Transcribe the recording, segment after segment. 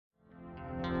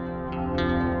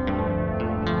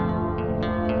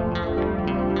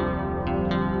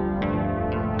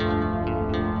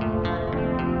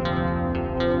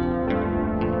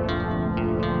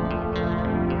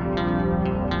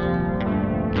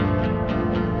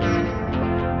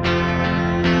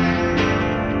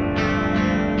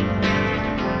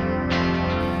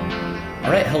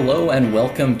Hello and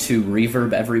welcome to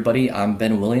Reverb, everybody. I'm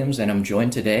Ben Williams, and I'm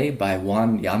joined today by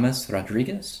Juan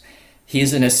Llamas-Rodriguez. He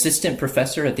is an assistant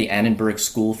professor at the Annenberg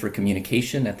School for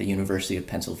Communication at the University of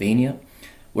Pennsylvania,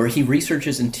 where he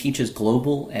researches and teaches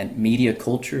global and media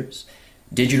cultures,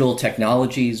 digital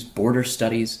technologies, border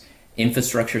studies,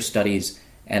 infrastructure studies,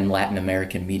 and Latin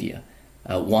American media.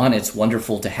 Juan, it's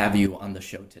wonderful to have you on the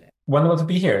show today. Wonderful to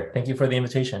be here. Thank you for the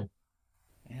invitation.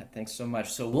 Yeah, thanks so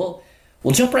much. So we'll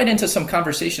jump right into some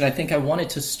conversation. I think I wanted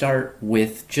to start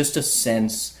with just a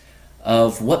sense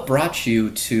of what brought you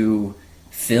to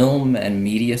film and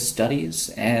media studies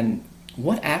and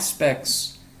what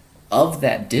aspects of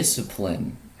that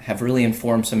discipline have really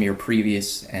informed some of your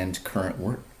previous and current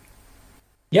work.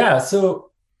 Yeah, so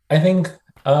I think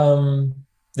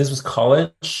this was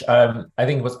college. I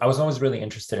think I was always really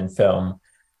interested in film,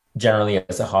 generally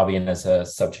as a hobby and as a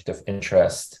subject of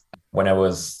interest. When I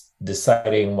was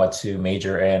deciding what to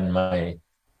major in, my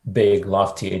big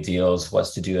lofty ideals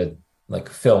was to do a like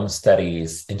film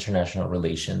studies, international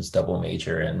relations double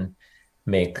major and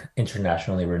make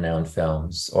internationally renowned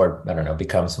films, or I don't know,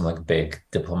 become some like big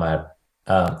diplomat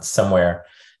somewhere.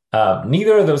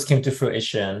 Neither of those came to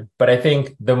fruition, but I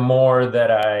think the more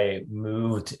that I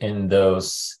moved in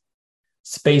those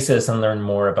spaces and learned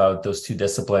more about those two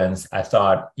disciplines, I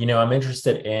thought, I'm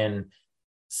interested in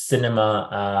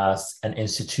cinema as an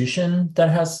institution that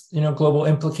has, global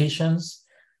implications.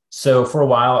 So for a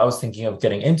while, I was thinking of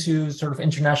getting into sort of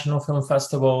international film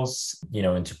festivals,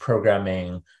 into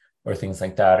programming or things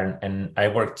like that. And I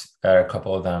worked at a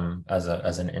couple of them as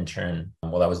an intern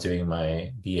while I was doing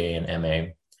my BA and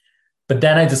MA. But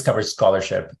then I discovered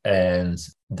scholarship and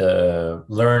the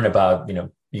learn about,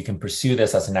 you can pursue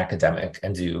this as an academic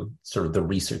and do sort of the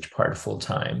research part full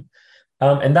time.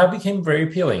 And that became very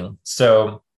appealing.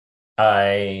 So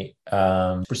I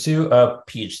pursue a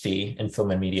PhD in film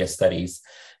and media studies.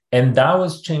 And that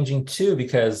was changing too,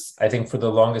 because I think for the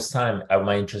longest time,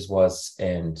 my interest was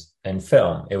in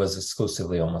film. It was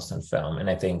exclusively almost in film. And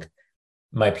I think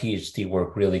my PhD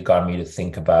work really got me to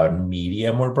think about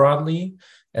media more broadly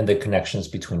and the connections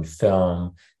between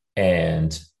film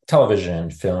and television,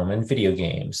 film and video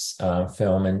games,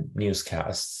 film and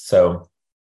newscasts. So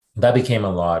that became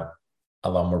a lot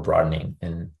more broadening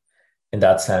in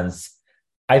that sense.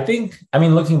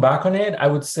 Looking back on it, I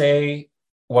would say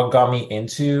what got me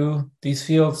into these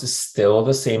fields is still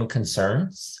the same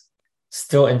concerns,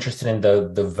 still interested in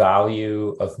the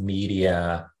value of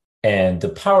media and the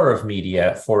power of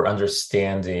media for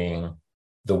understanding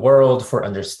the world, for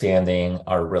understanding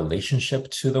our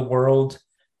relationship to the world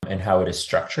and how it is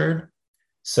structured.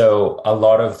 So a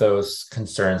lot of those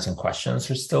concerns and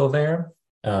questions are still there.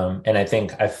 And I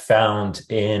think I found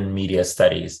in media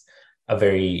studies a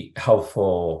very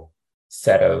helpful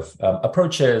set of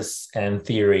approaches and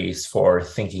theories for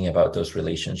thinking about those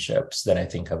relationships that I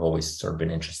think I've always sort of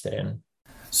been interested in.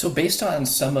 So, based on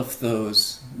some of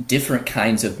those different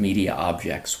kinds of media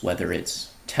objects, whether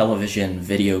it's television,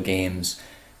 video games,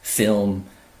 film,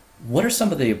 what are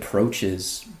some of the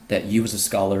approaches that you, as a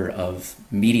scholar of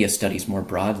media studies more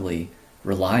broadly,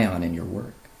 rely on in your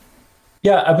work?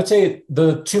 Yeah, I would say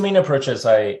the two main approaches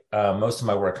I most of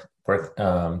my work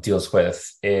deals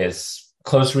with is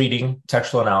close reading,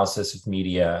 textual analysis of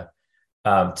media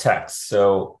text.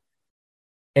 So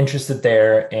interested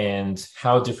there and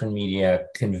how different media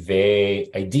convey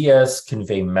ideas,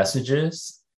 convey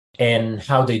messages, and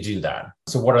how they do that.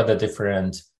 So what are the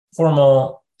different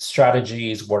formal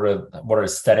strategies? What are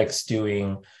aesthetics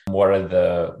doing? What are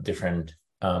the different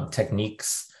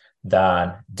techniques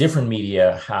that different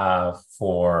media have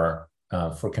for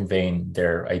conveying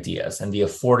their ideas and the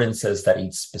affordances that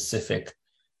each specific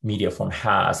media form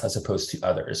has as opposed to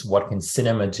others? What can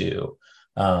cinema do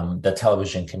that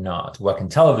television cannot? What can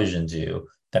television do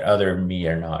that other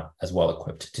media are not as well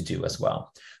equipped to do as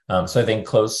well? So I think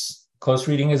close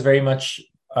reading is very much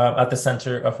at the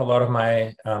center of a lot of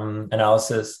my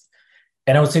analysis.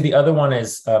 And I would say the other one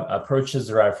is approaches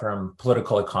derived from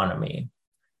political economy.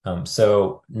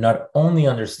 So not only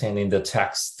understanding the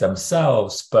texts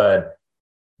themselves, but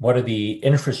what are the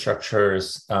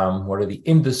infrastructures, what are the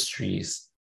industries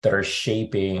that are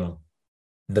shaping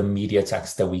the media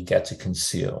text that we get to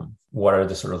consume? What are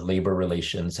the sort of labor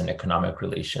relations and economic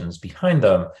relations behind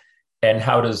them? And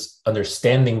how does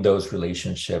understanding those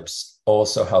relationships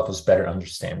also help us better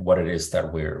understand what it is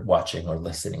that we're watching or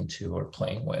listening to or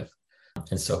playing with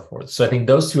and so forth? So I think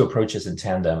those two approaches in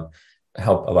tandem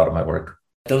help a lot of my work.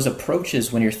 Those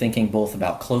approaches, when you're thinking both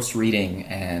about close reading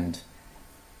and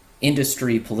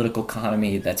industry, political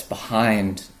economy that's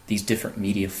behind these different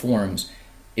media forms,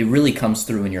 it really comes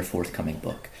through in your forthcoming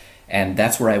book. And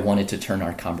that's where I wanted to turn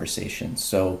our conversation.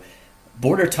 So,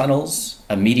 Border Tunnels,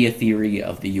 a media theory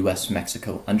of the US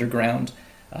Mexico underground.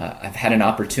 I've had an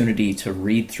opportunity to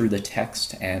read through the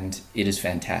text, and it is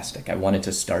fantastic. I wanted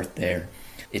to start there.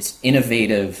 It's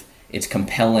innovative, it's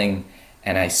compelling,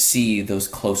 and I see those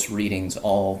close readings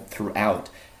all throughout.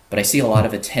 But I see a lot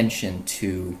of attention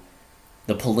to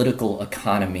the political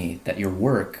economy that your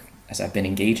work, as I've been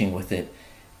engaging with it,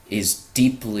 is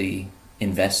deeply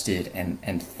invested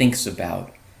and thinks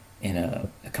about in a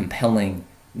compelling,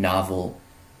 novel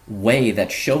way that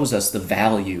shows us the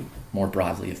value more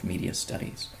broadly of media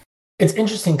studies. It's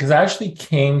interesting because I actually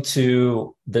came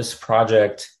to this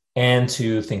project and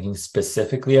to thinking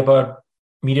specifically about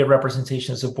media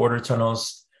representations of border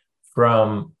tunnels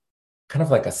from kind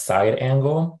of like a side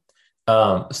angle.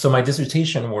 So my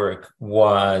dissertation work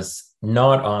was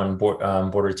not on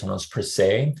border tunnels per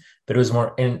se, but it was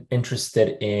more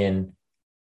interested in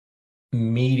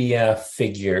media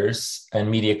figures and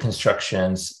media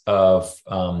constructions of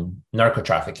narco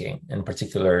trafficking, in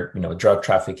particular, drug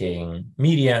trafficking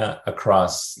media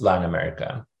across Latin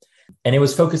America. And it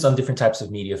was focused on different types of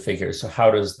media figures. So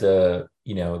how does the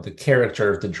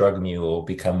character of the drug mule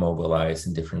become mobilized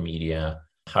in different media?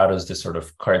 How does the sort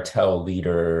of cartel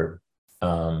leader,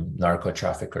 narco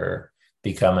trafficker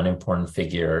become an important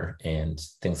figure in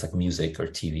things like music or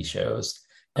TV shows?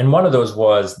 And one of those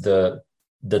was the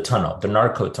tunnel, the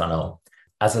narco tunnel,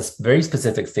 as a very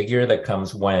specific figure that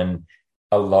comes when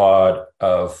a lot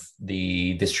of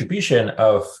the distribution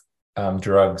of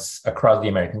drugs across the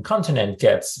American continent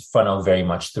gets funneled very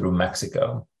much through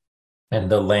Mexico. And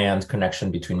the land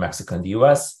connection between Mexico and the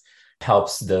US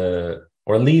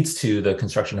leads to the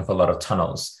construction of a lot of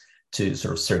tunnels to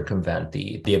sort of circumvent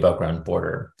the above ground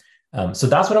border. So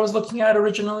that's what I was looking at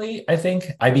originally. I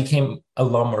think I became a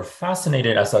lot more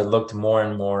fascinated as I looked more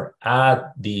and more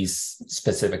at these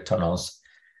specific tunnels,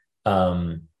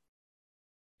 and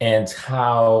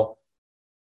how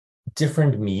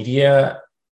different media,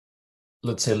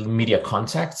 let's say media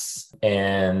contexts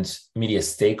and media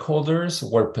stakeholders,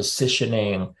 were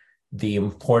positioning the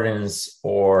importance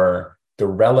or the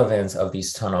relevance of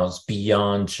these tunnels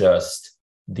beyond just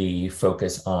the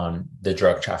focus on the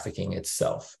drug trafficking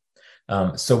itself.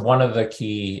 So one of the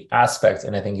key aspects,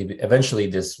 and I think eventually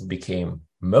this became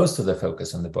most of the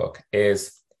focus in the book,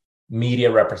 is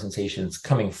media representations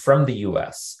coming from the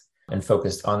US and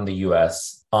focused on the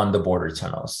US on the border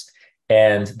tunnels.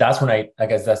 And that's when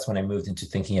I moved into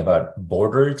thinking about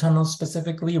border tunnels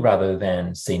specifically, rather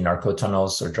than, say, narco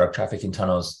tunnels or drug trafficking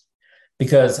tunnels,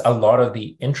 because a lot of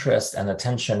the interest and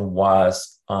attention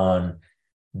was on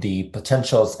the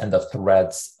potentials and the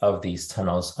threats of these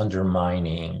tunnels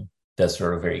undermining the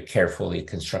sort of very carefully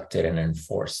constructed and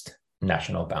enforced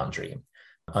national boundary,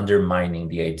 undermining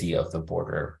the idea of the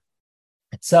border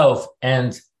itself,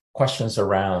 and questions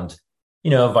around,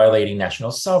 violating national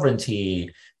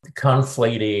sovereignty,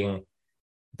 conflating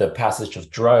the passage of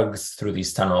drugs through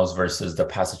these tunnels versus the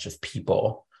passage of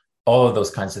people. All of those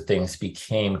kinds of things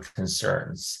became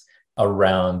concerns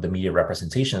around the media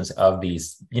representations of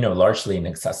these, largely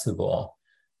inaccessible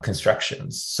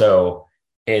constructions. So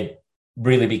it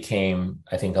really became,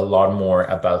 I think, a lot more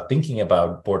about thinking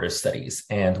about border studies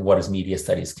and what as media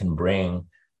studies can bring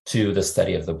to the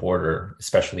study of the border,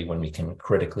 especially when we can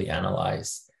critically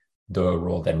analyze the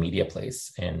role that media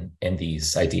plays in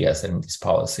these ideas and these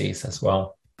policies as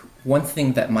well. One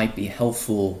thing that might be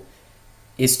helpful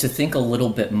is to think a little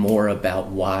bit more about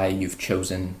why you've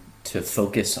chosen to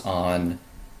focus on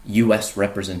US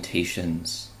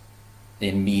representations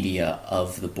in media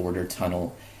of the border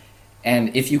tunnel.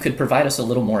 And if you could provide us a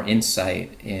little more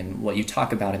insight in what you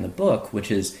talk about in the book,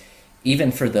 which is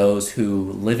even for those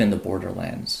who live in the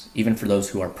borderlands, even for those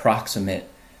who are proximate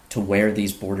to where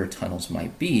these border tunnels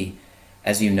might be,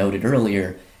 as you noted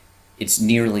earlier, it's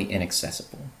nearly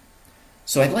inaccessible.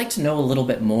 So I'd like to know a little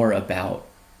bit more about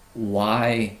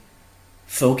why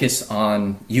focus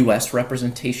on US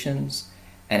representations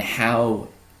and how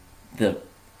the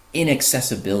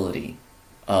inaccessibility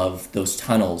of those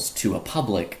tunnels to a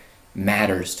public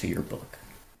matters to your book.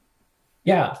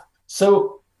 Yeah.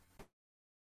 So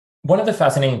one of the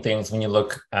fascinating things when you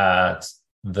look at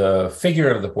the figure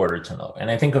of the border tunnel, and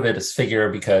I think of it as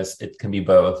figure because it can be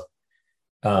both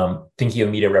thinking of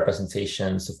media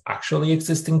representations of actually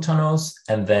existing tunnels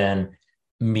and then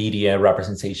media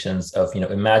representations of,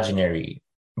 imaginary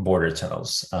border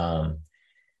tunnels,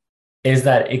 is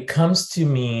that it comes to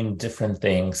mean different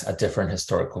things at different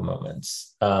historical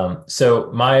moments.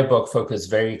 So my book focused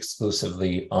very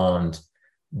exclusively on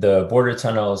the border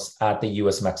tunnels at the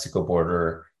US-Mexico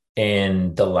border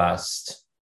in the last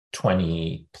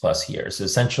 20 plus years,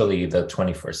 essentially the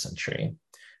 21st century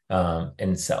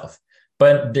in itself.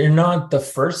 But they're not the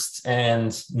first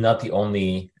and not the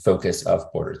only focus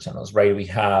of border tunnels, right? We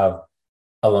have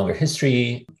a longer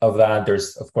history of that.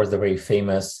 There's, of course, the very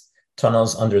famous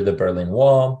tunnels under the Berlin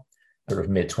Wall, sort of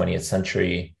mid 20th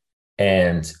century,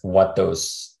 and what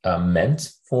those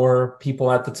meant for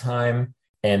people at the time,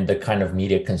 and the kind of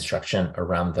media construction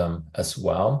around them as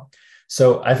well.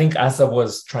 So I think as I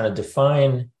was trying to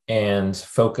define and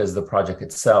focus the project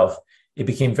itself, it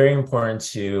became very important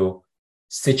to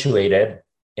situate it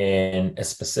in a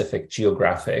specific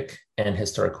geographic and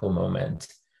historical moment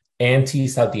and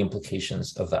tease out the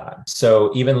implications of that.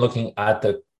 So even looking at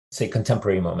the, say,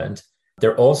 contemporary moment,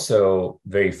 there are also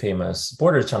very famous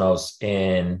border tunnels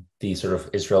in the sort of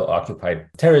Israel-occupied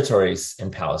territories in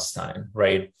Palestine,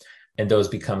 right? And those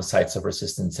become sites of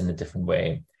resistance in a different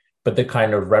way. But the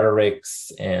kind of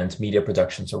rhetorics and media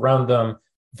productions around them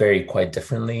vary quite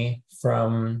differently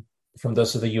from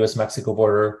those of the US-Mexico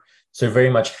border. So it very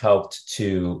much helped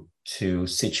to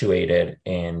situate it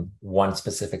in one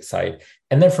specific site.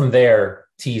 And then from there,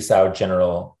 tease out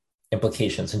general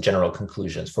implications and general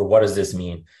conclusions for what does this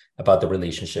mean about the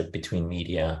relationship between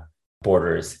media,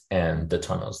 borders, and the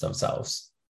tunnels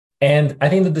themselves. And I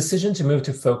think the decision to move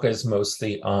to focus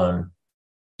mostly on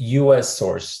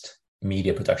US-sourced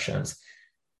media productions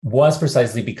was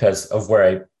precisely because of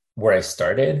where I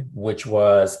started, which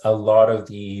was a lot of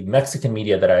the Mexican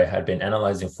media that I had been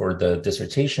analyzing for the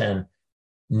dissertation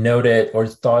noted or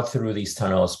thought through these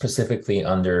tunnels specifically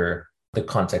under the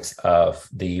context of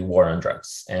the war on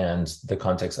drugs and the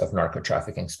context of narco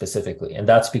trafficking specifically. And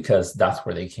that's because that's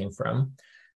where they came from.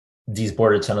 These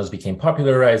border tunnels became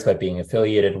popularized by being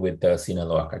affiliated with the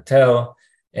Sinaloa cartel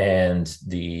and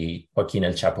the Joaquin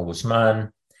El Chapo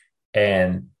Guzman,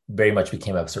 and very much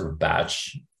became a sort of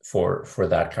badge for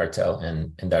that cartel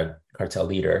and that cartel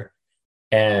leader.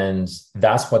 And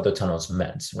that's what the tunnels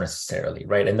meant necessarily,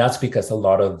 right? And that's because a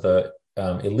lot of the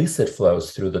illicit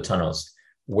flows through the tunnels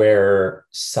were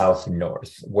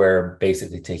south-north, were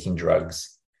basically taking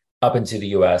drugs up into the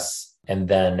US. And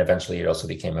then eventually it also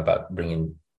became about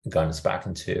bringing guns back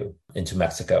into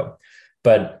Mexico.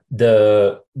 But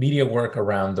the media work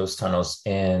around those tunnels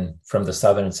and from the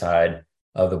southern side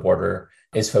of the border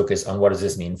is focused on what does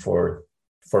this mean for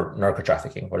narco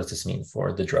trafficking? What does this mean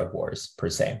for the drug wars per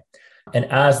se? And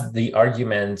as the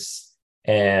arguments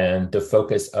and the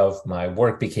focus of my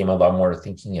work became a lot more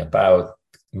thinking about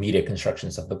media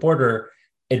constructions of the border,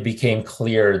 it became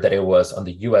clear that it was on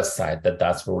the US side that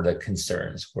that's where the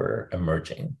concerns were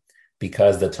emerging,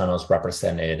 because the tunnels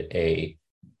represented a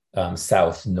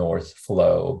south-north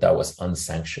flow that was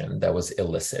unsanctioned, that was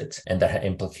illicit, and that had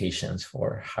implications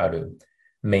for how to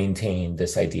maintain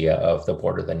this idea of the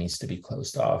border that needs to be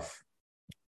closed off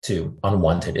to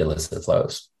unwanted illicit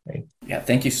flows. Right? Yeah,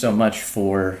 thank you so much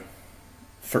for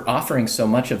offering so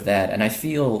much of that. And I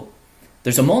feel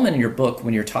there's a moment in your book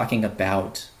when you're talking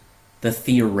about the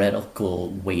theoretical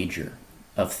wager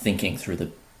of thinking through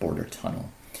the border tunnel.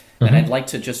 Mm-hmm. And I'd like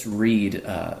to just read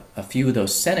a few of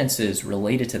those sentences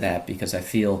related to that, because I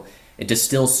feel it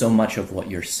distills so much of what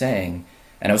you're saying.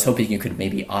 And I was hoping you could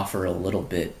maybe offer a little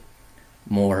bit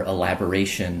more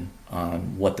elaboration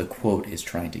on what the quote is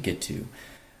trying to get to.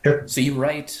 Sure. So you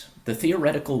write, the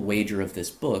theoretical wager of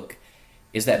this book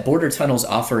is that border tunnels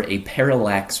offer a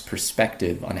parallax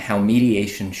perspective on how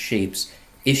mediation shapes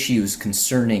issues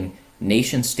concerning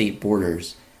nation-state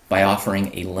borders by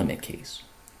offering a limit case,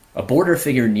 a border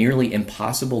figure nearly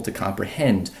impossible to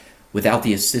comprehend without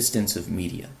the assistance of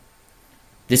media.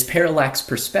 This parallax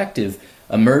perspective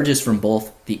emerges from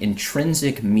both the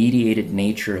intrinsic mediated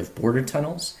nature of border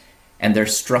tunnels and their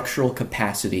structural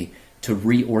capacity to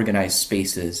reorganize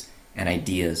spaces and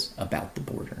ideas about the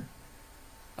border.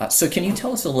 So can you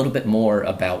tell us a little bit more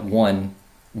about, one,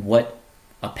 what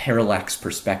a parallax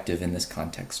perspective in this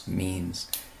context means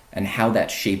and how that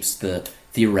shapes the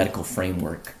theoretical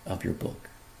framework of your book?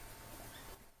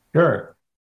 Sure.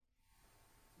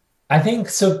 I think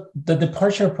so. The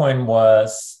departure point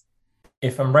was,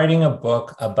 if I'm writing a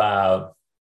book about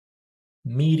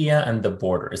media and the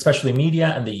border, especially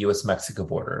media and the US-Mexico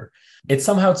border, it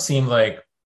somehow seemed like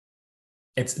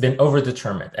it's been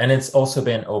overdetermined and it's also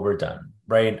been overdone,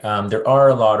 right? There are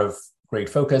a lot of great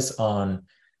focus on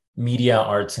media,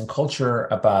 arts, and culture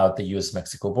about the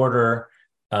US-Mexico border,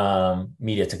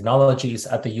 media technologies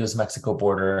at the US-Mexico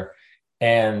border,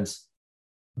 and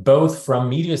both from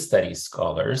media studies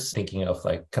scholars, thinking of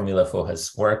like Camila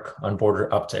Foja's work on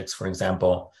border optics, for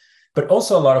example, but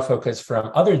also a lot of focus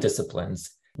from other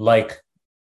disciplines like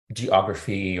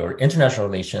geography or international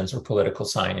relations or political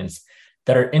science,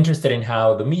 that are interested in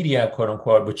how the media, quote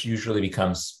unquote, which usually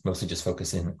becomes mostly just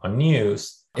focusing on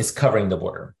news, is covering the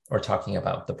border or talking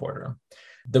about the border.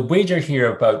 The wager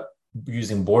here about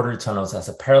using border tunnels as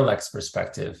a parallax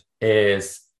perspective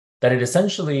is that it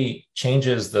essentially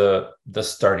changes the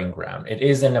starting ground. It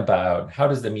isn't about how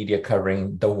does the media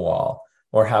covering the wall,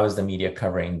 or how is the media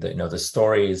covering the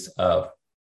stories of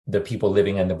the people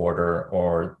living on the border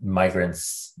or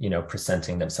migrants,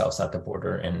 presenting themselves at the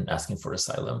border and asking for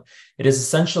asylum. It is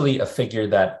essentially a figure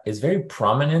that is very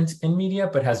prominent in media,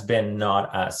 but has been not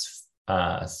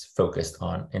as focused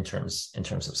on in terms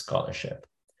of scholarship.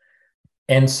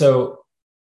 And so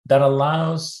that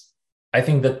allows, I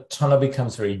think the tunnel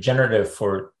becomes very generative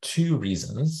for two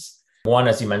reasons. One,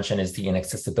 as you mentioned, is the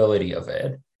inaccessibility of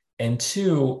it. And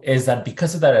two is that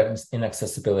because of that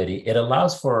inaccessibility, it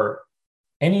allows for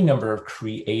any number of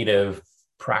creative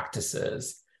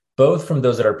practices, both from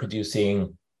those that are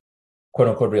producing quote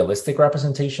unquote realistic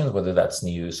representations, whether that's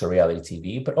news or reality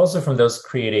TV, but also from those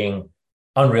creating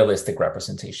unrealistic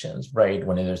representations, right?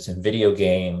 When there's in video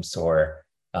games or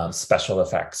special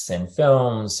effects in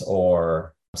films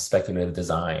or speculative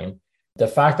design. The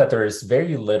fact that there is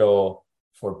very little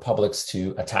for publics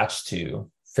to attach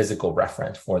to physical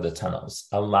reference for the tunnels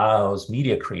allows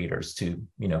media creators to,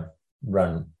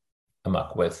 run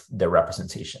amok with their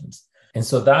representations. And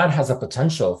so that has a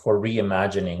potential for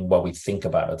reimagining what we think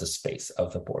about as the space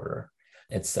of the border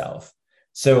itself.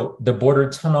 So the border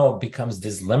tunnel becomes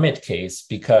this limit case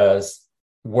because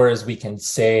whereas we can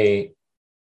say,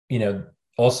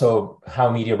 also how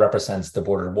media represents the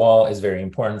border wall is very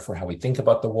important for how we think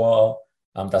about the wall.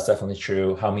 That's definitely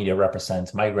true. How media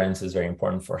represents migrants is very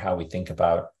important for how we think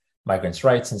about migrants'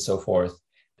 rights and so forth.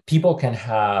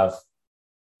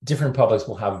 Different publics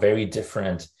will have very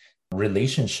different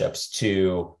relationships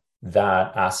to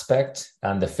that aspect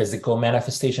and the physical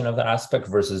manifestation of that aspect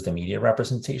versus the media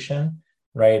representation,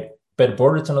 right? But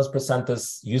border tunnels present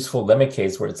this useful limit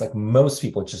case where it's like most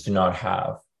people just do not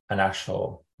have an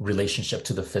actual relationship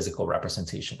to the physical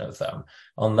representation of them,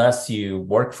 unless you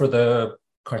work for the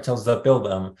cartels that build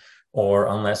them, or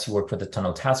unless you work for the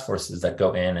tunnel task forces that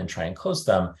go in and try and close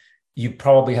them. You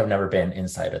probably have never been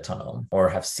inside a tunnel or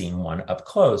have seen one up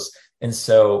close. And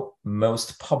so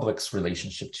most public's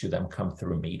relationship to them come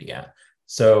through media.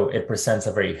 So it presents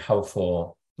a very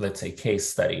helpful, let's say, case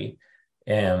study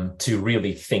to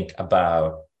really think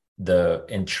about the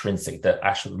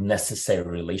actual necessary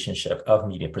relationship of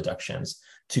media productions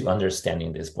to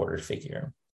understanding this border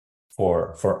figure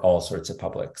for all sorts of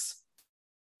publics.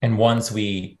 And once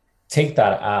we take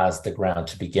that as the ground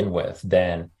to begin with,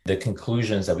 then the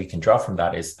conclusions that we can draw from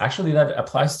that is actually that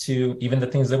applies to even the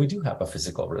things that we do have a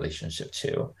physical relationship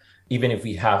to. Even if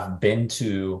we have been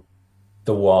to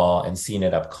the wall and seen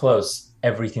it up close,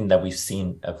 everything that we've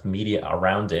seen of media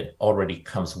around it already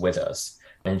comes with us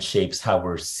and shapes how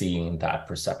we're seeing that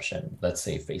perception, let's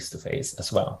say face to face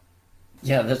as well.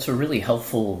 Yeah, that's a really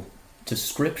helpful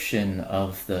description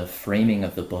of the framing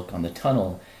of the book on the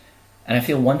tunnel. And I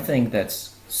feel one thing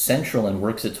that's central and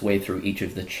works its way through each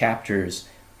of the chapters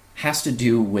has to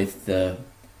do with the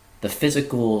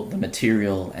physical, the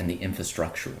material, and the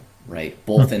infrastructural, right?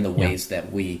 Both in the ways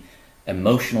that we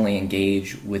emotionally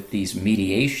engage with these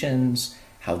mediations,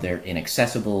 how they're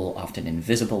inaccessible, often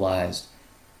invisibilized,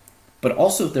 but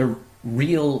also their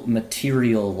real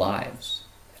material lives.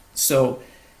 So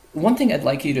one thing I'd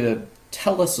like you to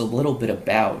tell us a little bit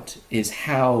about is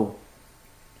how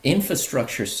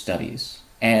infrastructure studies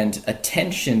and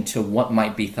attention to what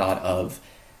might be thought of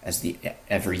as the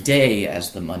everyday,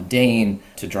 as the mundane,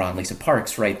 to draw on Lisa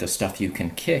Parks, right? The stuff you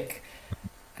can kick.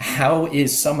 How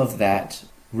is some of that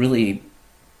really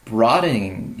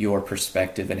broadening your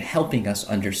perspective and helping us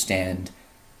understand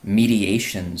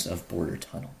mediations of border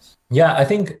tunnels? Yeah, I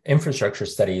think infrastructure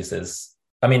studies is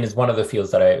one of the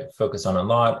fields that I focus on a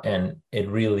lot, and it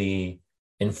really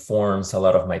informs a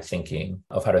lot of my thinking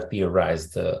of how to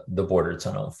theorize the border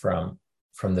tunnel from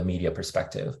the media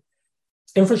perspective.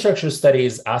 Infrastructure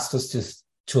studies asks us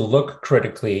to look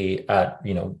critically at,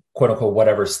 quote unquote,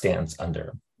 whatever stands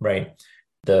under, right?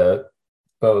 The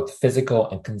both physical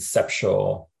and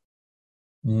conceptual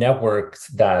networks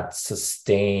that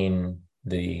sustain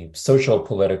the social,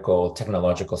 political,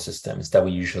 technological systems that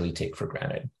we usually take for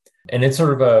granted. And it's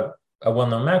sort of a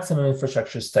well-known maxim in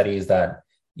infrastructure studies that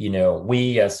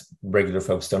we as regular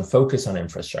folks don't focus on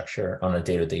infrastructure on a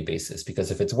day-to-day basis,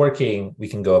 because if it's working, we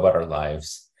can go about our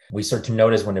lives. We start to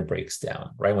notice when it breaks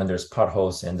down, right? When there's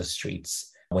potholes in the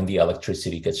streets, when the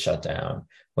electricity gets shut down,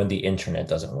 when the internet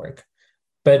doesn't work.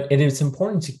 But it is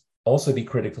important to also be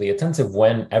critically attentive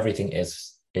when everything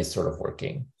is is sort of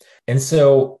working. And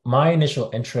so my initial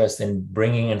interest in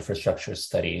bringing infrastructure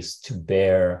studies to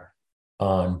bear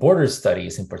on border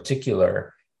studies in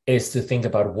particular is to think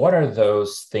about what are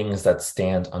those things that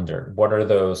stand under, what are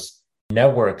those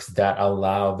networks that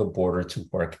allow the border to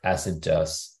work as it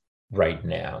does right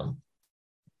now.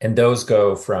 And those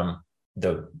go from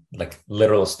the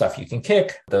literal stuff you can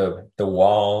kick, the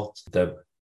wall, the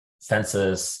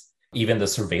fences, even the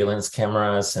surveillance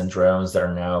cameras and drones that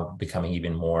are now becoming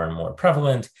even more and more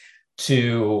prevalent,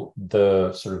 to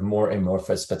the sort of more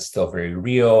amorphous but still very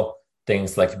real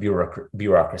things like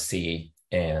bureaucracy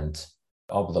and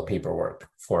all the paperwork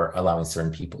for allowing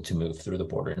certain people to move through the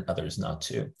border and others not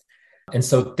to. And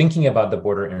so thinking about the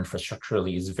border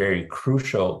infrastructurally is very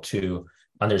crucial to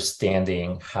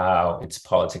understanding how its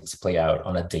politics play out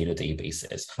on a day-to-day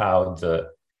basis, how the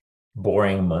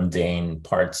boring, mundane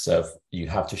parts of you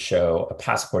have to show a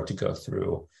passport to go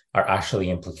through are actually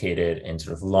implicated in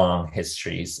sort of long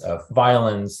histories of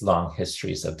violence, long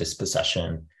histories of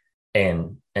dispossession,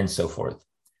 and so forth.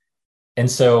 And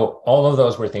so all of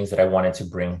those were things that I wanted to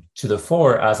bring to the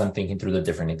fore as I'm thinking through the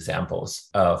different examples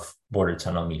of border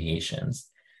tunnel mediations.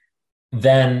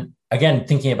 Then again,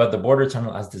 thinking about the border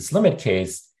tunnel as this limit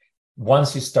case,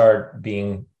 once you start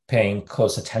paying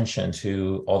close attention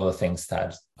to all the things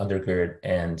that undergird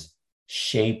and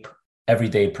shape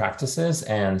everyday practices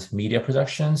and media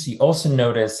productions, you also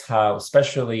notice how,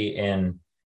 especially in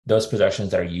those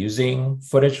productions that are using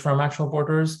footage from actual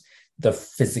borders, the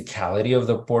physicality of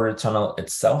the border tunnel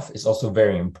itself is also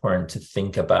very important to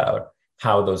think about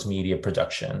how those media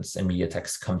productions and media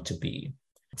texts come to be.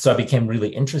 So I became really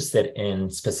interested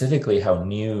in specifically how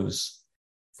news,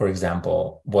 for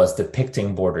example, was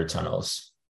depicting border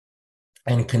tunnels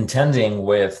and contending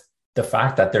with the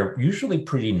fact that they're usually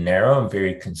pretty narrow and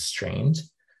very constrained.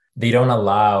 They don't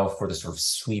allow for the sort of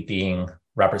sweeping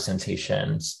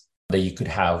representations that you could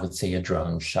have with, say, a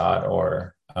drone shot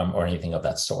or anything of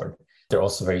that sort. They're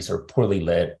also very sort of poorly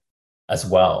lit as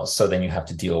well. So then you have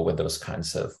to deal with those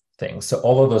kinds of things. So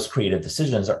all of those creative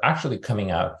decisions are actually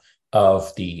coming out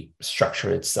of the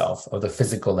structure itself, of the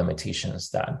physical limitations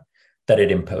that it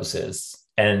imposes.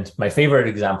 And my favorite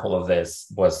example of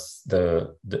this was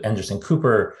the Anderson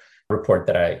Cooper report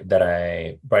that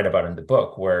I write about in the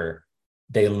book, where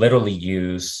they literally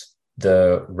use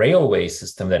the railway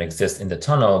system that exists in the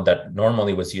tunnel that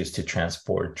normally was used to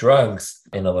transport drugs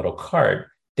in a little cart.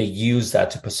 They use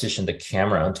that to position the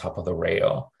camera on top of the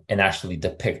rail and actually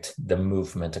depict the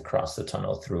movement across the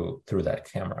tunnel through that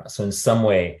camera. So in some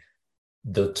way,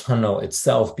 the tunnel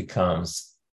itself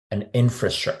becomes an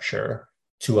infrastructure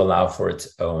to allow for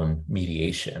its own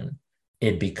mediation.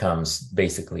 It becomes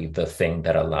basically the thing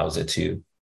that allows it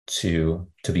to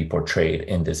be portrayed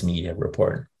in this media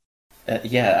report.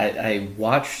 I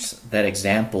watched that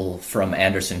example from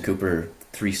Anderson Cooper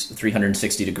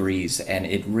 360 degrees, and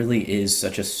it really is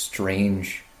such a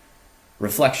strange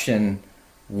reflection,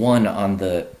 one, on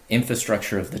the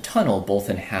infrastructure of the tunnel, both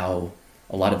in how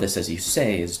a lot of this, as you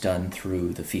say, is done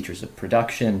through the features of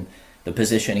production, the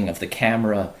positioning of the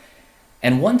camera.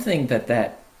 And one thing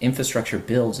that infrastructure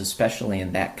builds, especially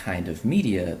in that kind of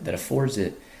media that affords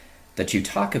it, that you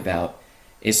talk about,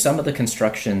 is some of the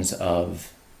constructions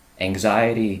of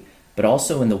anxiety, but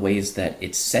also in the ways that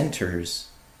it centers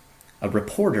a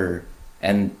reporter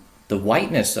and the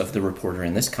whiteness of the reporter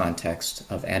in this context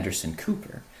of Anderson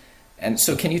Cooper. And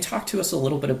so can you talk to us a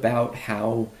little bit about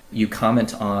how you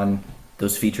comment on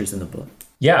those features in the book?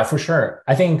 Yeah, for sure.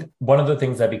 I think one of the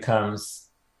things that becomes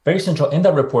very central in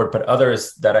that report, but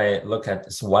others that I look at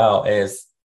as well, is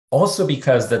also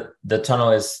because the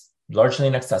tunnel is largely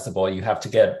inaccessible. You have to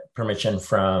get permission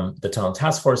from the tunnel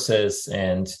task forces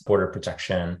and border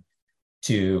protection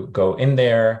to go in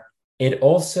there. It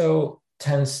also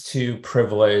tends to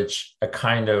privilege a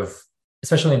kind of,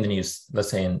 especially in the news, let's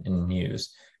say in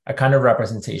news, a kind of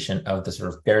representation of the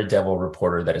sort of daredevil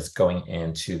reporter that is going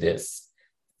into this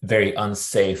very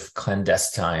unsafe,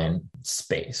 clandestine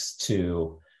space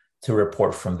to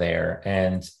report from there.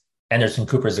 And Anderson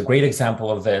Cooper is a great example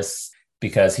of this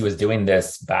because he was doing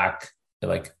this back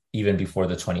even before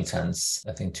the 2010s,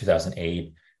 I think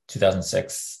 2008,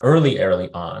 2006,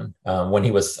 early on, when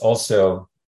he was also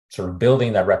sort of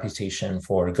building that reputation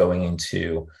for going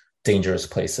into dangerous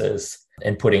places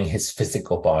and putting his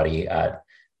physical body at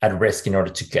risk in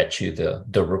order to get you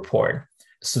the report.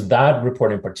 So that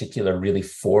report in particular really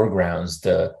foregrounds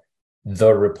the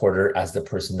reporter as the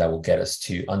person that will get us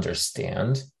to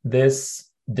understand this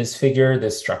figure,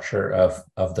 this structure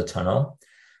of the tunnel.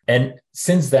 And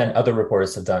since then, other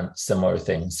reporters have done similar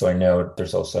things. So I know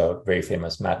there's also a very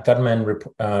famous Matt Gutman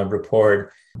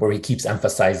report where he keeps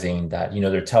emphasizing that,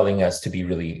 they're telling us to be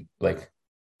really like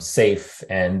safe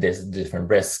and there's different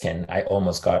risk. And I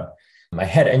almost got my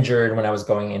head injured when I was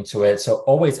going into it. So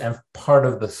always, and part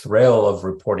of the thrill of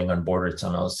reporting on border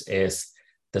tunnels is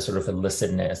the sort of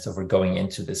illicitness of we're going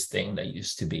into this thing that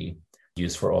used to be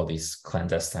used for all these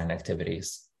clandestine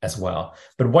activities as well.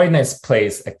 But whiteness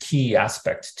plays a key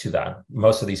aspect to that.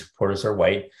 Most of these reporters are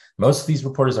white. Most of these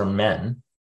reporters are men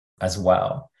as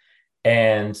well.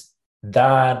 And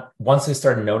that once I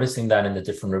started noticing that in the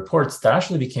different reports, that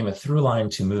actually became a through line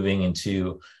to moving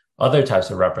into other types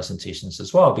of representations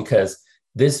as well, because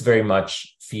this very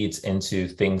much feeds into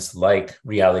things like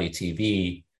reality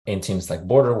TV in things like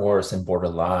Border Wars and Border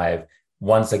Live.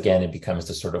 Once again, it becomes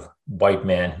the sort of white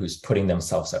man who's putting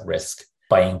themselves at risk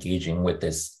by engaging with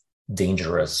this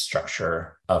dangerous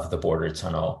structure of the border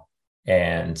tunnel.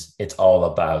 And it's all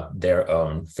about their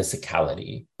own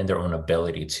physicality and their own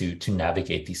ability to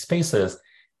navigate these spaces.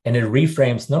 And it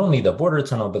reframes not only the border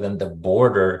tunnel, but then the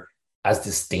border as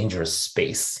this dangerous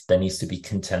space that needs to be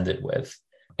contended with.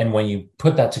 And when you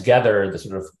put that together, the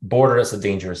sort of border as a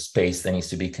dangerous space that needs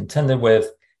to be contended with,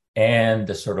 and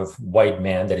the sort of white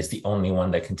man that is the only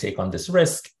one that can take on this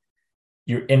risk,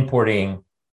 you're importing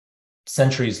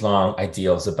centuries-long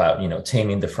ideals about,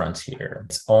 taming the frontier.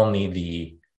 It's only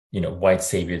the, white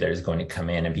savior that is going to come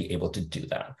in and be able to do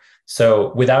that.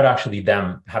 So without actually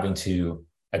them having to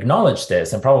acknowledge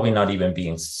this and probably not even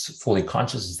being fully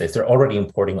conscious of this, they're already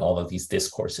importing all of these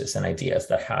discourses and ideas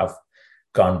that have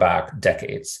gone back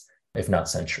decades, if not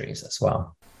centuries as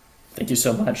well. Thank you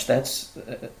so much. That's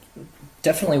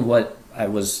definitely what I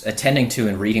was attending to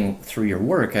and reading through your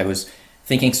work. I was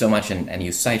thinking so much, and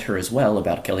you cite her as well,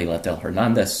 about Kelly Latel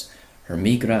Hernandez, her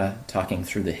Migra, talking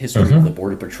through the history of the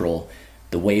Border Patrol,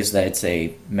 the ways that it's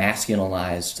a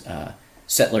masculinized,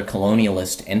 settler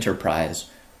colonialist enterprise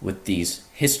with these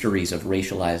histories of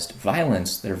racialized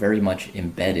violence that are very much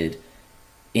embedded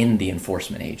in the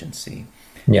enforcement agency.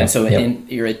 Yeah, and so in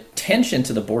your attention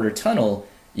to the border tunnel,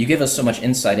 you give us so much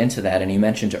insight into that. And you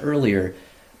mentioned earlier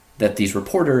that these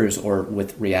reporters, or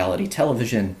with reality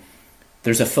television,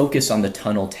 there's a focus on the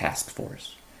tunnel task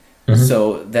force.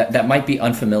 So that might be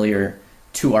unfamiliar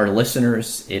to our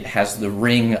listeners. It has the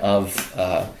ring of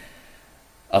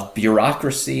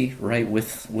bureaucracy, right,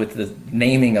 with the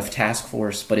naming of task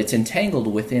force, but it's entangled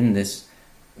within this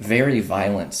very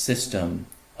violent system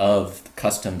of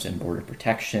Customs and Border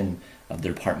Protection, of the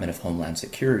Department of Homeland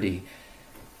Security.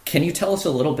 Can you tell us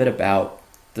a little bit about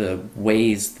the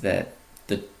ways that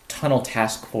the Tunnel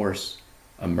Task Force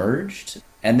emerged?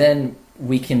 And then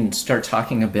we can start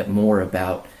talking a bit more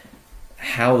about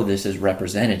how this is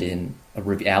represented in a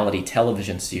reality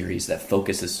television series that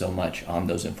focuses so much on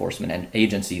those enforcement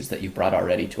agencies that you've brought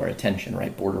already to our attention,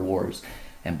 right? Border Wars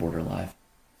and Border Live.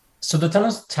 So the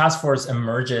Tunnel Task Force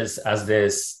emerges as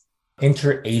this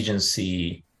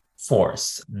interagency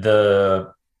force.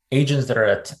 The agents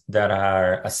that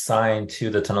are assigned to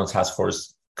the Tunnel Task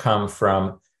Force come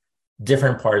from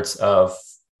different parts of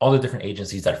all the different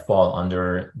agencies that fall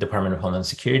under Department of Homeland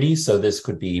Security. So this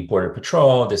could be Border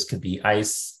Patrol, this could be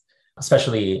ICE,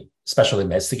 especially Special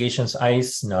Investigations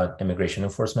ICE, not Immigration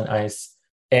Enforcement ICE.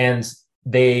 And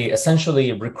they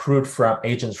essentially recruit from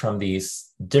agents from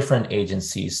these different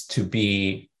agencies to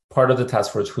be part of the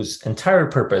task force, whose entire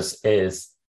purpose is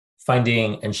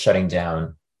finding and shutting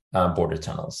down border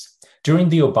tunnels. During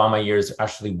the Obama years,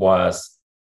 actually was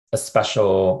a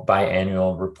special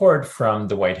biannual report from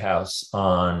the White House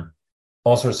on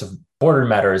all sorts of border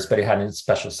matters, but it had a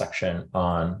special section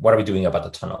on what are we doing about the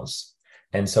tunnels.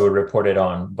 And so it reported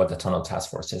on what the Tunnel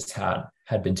Task Forces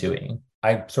had been doing.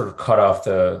 I sort of cut off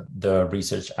the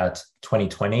research at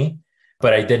 2020,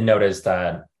 but I did notice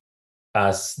that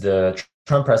as the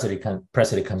Trump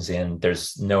president comes in,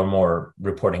 there's no more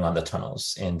reporting on the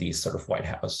tunnels in these sort of White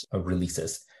House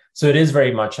releases. So it is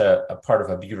very much a part of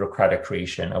a bureaucratic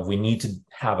creation of we need to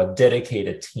have a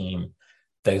dedicated team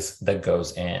that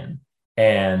goes in.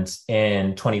 And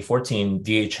in 2014,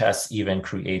 DHS even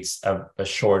creates a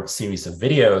short series of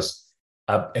videos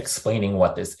explaining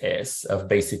what this is, of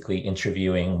basically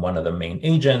interviewing one of the main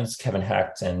agents, Kevin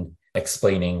Hecht, and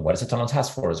explaining what is a tunnel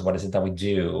task force, what is it that we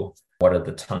do, what are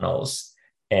the tunnels.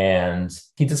 And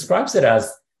he describes it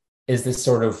as, is this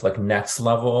sort of like next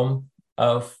level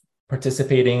of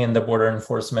participating in the border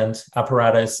enforcement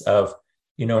apparatus of,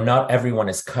 not everyone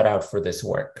is cut out for this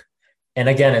work. And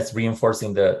again, it's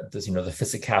reinforcing the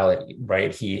physicality,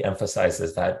 right? He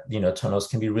emphasizes that, tunnels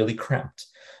can be really cramped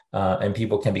and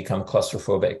people can become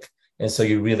claustrophobic And so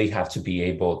you really have to be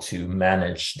able to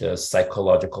manage the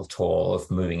psychological toll of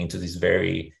moving into these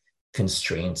very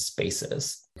constrained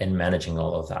spaces and managing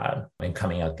all of that and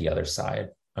coming out the other side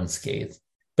unscathed.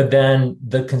 But then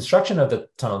the construction of the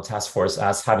tunnel task force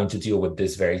as having to deal with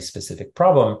this very specific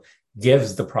problem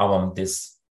gives the problem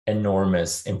this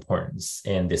enormous importance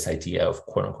in this idea of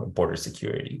quote unquote border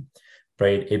security,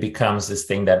 right? It becomes this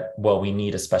thing that, well, we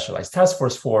need a specialized task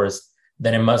force,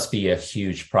 then it must be a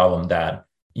huge problem that,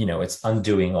 it's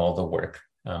undoing all the work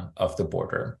of the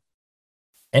border.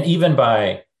 And even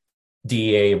by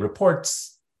DEA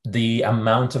reports, the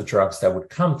amount of drugs that would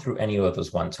come through any of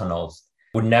those one tunnels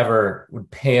would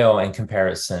pale in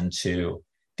comparison to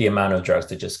the amount of drugs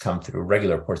that just come through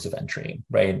regular ports of entry,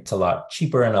 right? It's a lot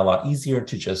cheaper and a lot easier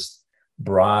to just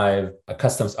bribe a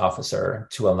customs officer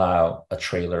to allow a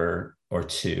trailer or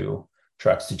two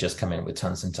trucks to just come in with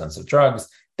tons and tons of drugs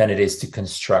than it is to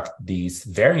construct these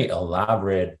very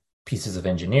elaborate pieces of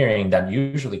engineering that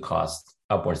usually cost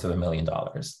upwards of $1 million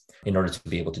in order to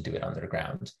be able to do it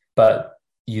underground. But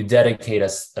you dedicate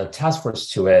a task force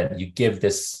to it, you give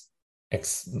this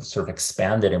sort of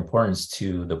expanded importance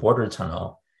to the border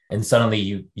tunnel, and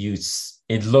suddenly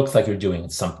it looks like you're doing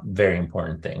some very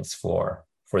important things for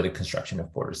the construction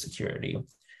of border security.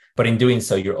 But in doing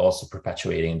so, you're also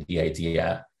perpetuating the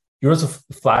idea. You're also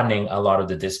flattening a lot of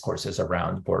the discourses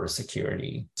around border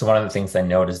security. So one of the things I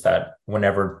noticed is that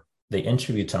whenever they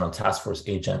interview tunnel task force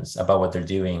agents about what they're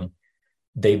doing,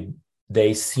 they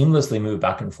seamlessly move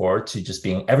back and forth to just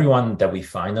being everyone that we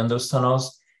find on those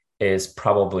tunnels is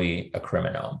probably a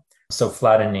criminal. So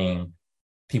flattening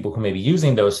people who may be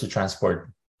using those to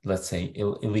transport, let's say,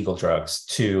 illegal drugs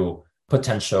to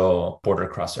potential border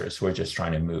crossers who are just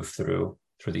trying to move through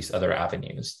these other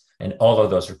avenues. And all of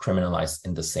those are criminalized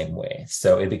in the same way.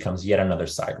 So it becomes yet another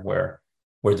side where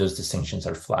those distinctions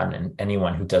are flattened, and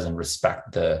anyone who doesn't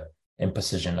respect the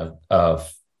imposition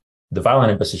of the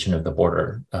violent imposition of the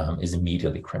border is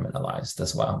immediately criminalized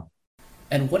as well.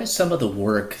 And what is some of the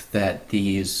work that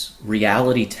these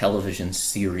reality television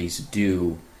series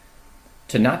do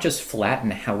to not just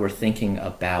flatten how we're thinking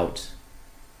about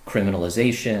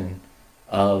criminalization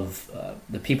of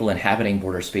the people inhabiting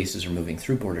border spaces or moving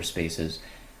through border spaces,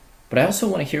 but I also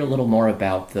want to hear a little more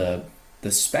about the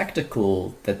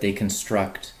spectacle that they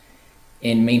construct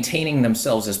in maintaining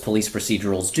themselves as police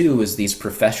procedurals do as these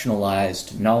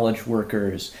professionalized knowledge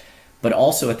workers, but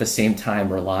also at the same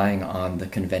time relying on the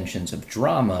conventions of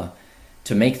drama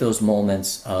to make those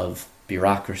moments of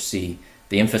bureaucracy,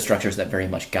 the infrastructures that very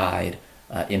much guide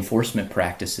enforcement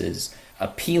practices,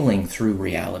 appealing through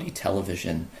reality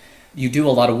television. You do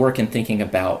a lot of work in thinking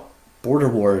about border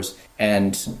wars,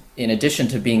 and in addition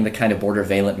to being the kind of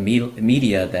border-valent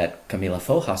media that Camila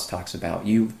Fojas talks about,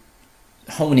 you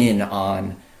hone in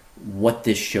on what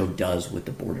this show does with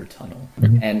the border tunnel.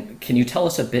 Mm-hmm. And can you tell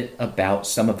us a bit about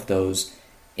some of those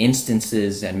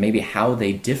instances and maybe how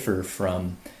they differ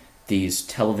from these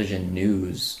television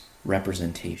news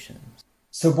representations?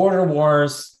 So Border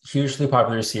Wars, hugely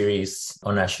popular series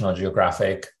on National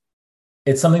Geographic.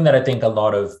 It's something that I think a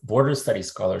lot of border studies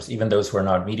scholars, even those who are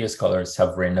not media scholars,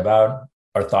 have written about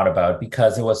or thought about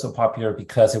because it was so popular,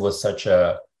 because it was such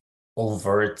a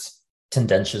overt,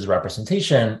 tendentious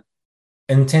representation,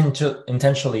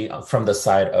 intentionally from the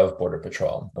side of Border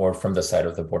Patrol or from the side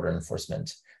of the border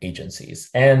enforcement agencies.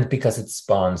 And because it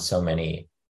spawned so many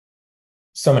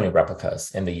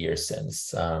replicas in the years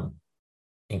since,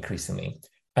 increasingly.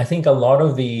 I think a lot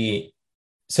of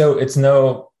it's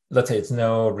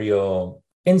no real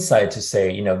insight to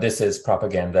say, this is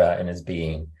propaganda and is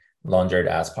being laundered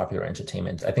as popular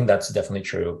entertainment. I think that's definitely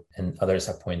true, and others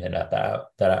have pointed that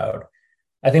out.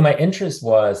 I think my interest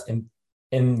was in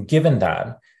given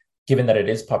that it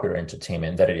is popular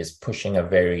entertainment, that it is pushing a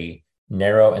very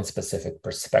narrow and specific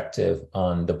perspective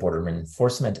on the border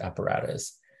enforcement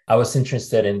apparatus. I was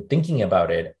interested in thinking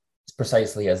about it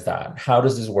precisely as that. How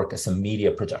does this work as a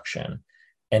media production?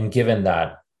 And given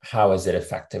that, how is it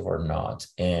effective or not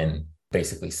in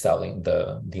basically selling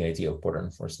the idea of border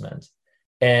enforcement?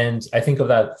 And I think of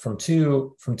that from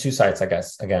two sides, I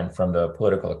guess, again, from the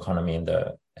political economy and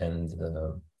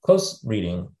the close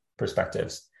reading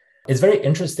perspectives. It's very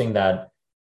interesting that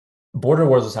Border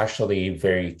Wars was actually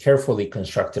very carefully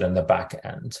constructed on the back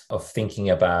end of thinking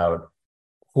about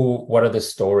what are the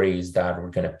stories that we're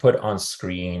going to put on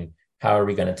screen, how are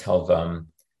we going to tell them.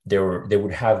 They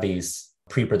would have these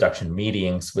pre-production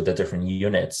meetings with the different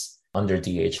units under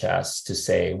DHS to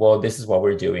say, well, this is what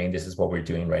we're doing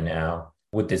right now.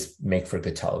 Would this make for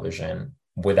good television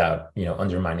without,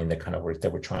 undermining the kind of work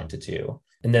that we're trying to do?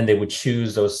 And then they would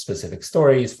choose those specific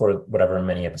stories for whatever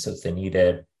many episodes they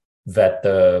needed, vet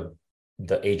the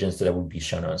the agents that would be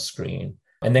shown on screen,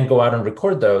 and then go out and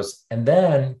record those, and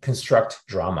then construct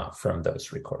drama from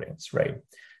those recordings, right?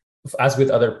 As with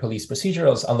other police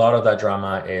procedurals, a lot of that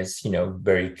drama is,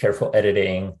 very careful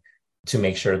editing to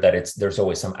make sure that there's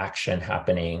always some action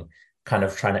happening, kind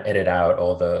of trying to edit out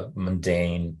all the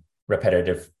mundane,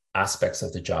 repetitive aspects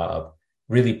of the job,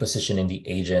 really positioning the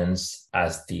agents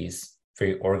as these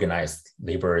very organized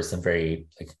laborers and very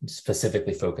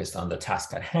specifically focused on the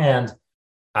task at hand,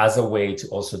 as a way to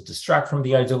also distract from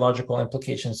the ideological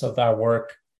implications of that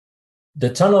work. The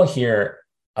tunnel here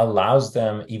allows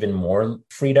them even more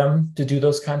freedom to do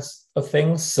those kinds of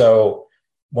things. So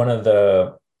one of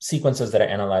the sequences that I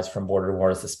analyzed from Border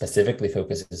Wars that specifically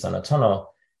focuses on a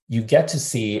tunnel, you get to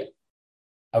see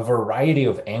a variety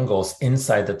of angles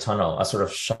inside the tunnel, a sort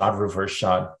of shot, reverse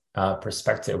shot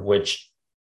perspective, which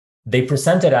they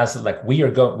presented as like,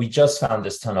 we just found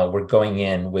this tunnel, we're going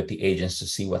in with the agents to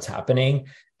see what's happening.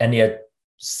 And yet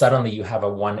suddenly you have a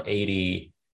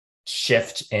 180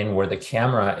 shift in where the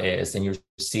camera is, and you're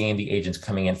seeing the agents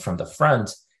coming in from the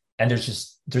front. And there's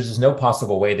just no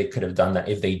possible way they could have done that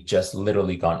if they just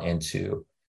literally gone into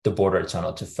the border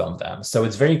tunnel to film them. So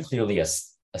it's very clearly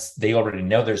they already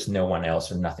know there's no one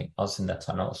else or nothing else in that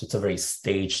tunnel. So it's a very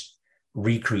staged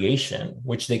recreation,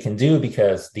 which they can do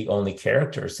because the only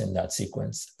characters in that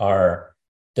sequence are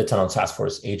the Tunnel Task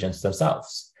Force agents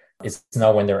themselves. It's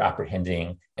not when they're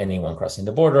apprehending anyone crossing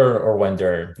the border or when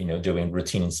they're, doing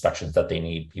routine inspections that they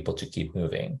need people to keep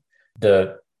moving.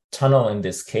 The tunnel in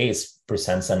this case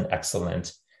presents an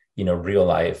excellent, real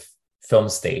life film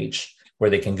stage where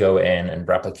they can go in and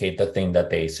replicate the thing that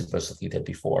they supposedly did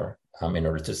before in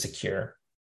order to secure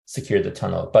the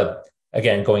tunnel. But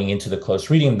again, going into the close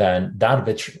reading, then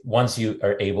once you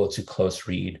are able to close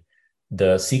read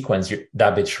the sequence,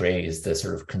 that betrays the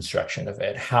sort of construction of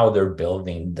it, how they're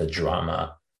building the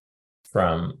drama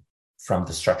from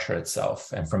the structure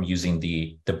itself and from using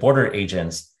the border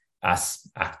agents as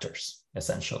actors,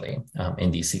 essentially,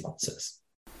 in these sequences.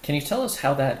 Can you tell us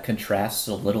how that contrasts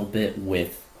a little bit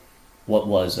with what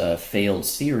was a failed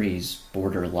series,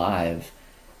 Border Live,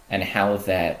 and how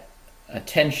that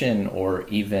attention or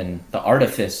even the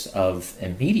artifice of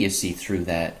immediacy through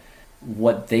that,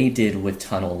 what they did with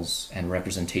tunnels and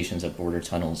representations of border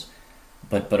tunnels,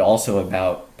 but also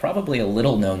about probably a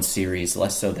little known series,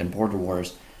 less so than Border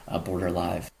Wars, Border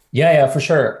Live? Yeah, for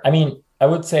sure. I mean, I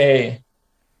would say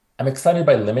I'm excited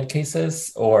by limit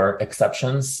cases or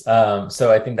exceptions.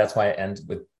 So I think that's why I end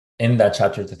in that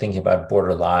chapter to thinking about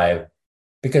Border Live,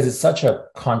 because it's such a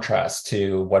contrast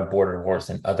to what Border Wars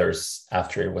and others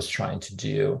after it was trying to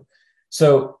do.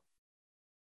 So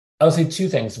I would say two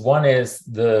things. One is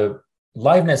the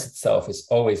liveness itself is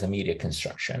always a media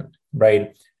construction,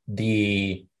 right?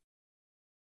 The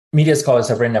media scholars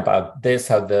have written about this,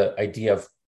 how the idea of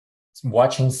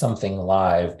watching something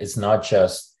live is not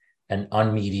just an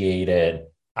unmediated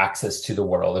access to the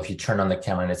world. If you turn on the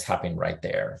camera and it's happening right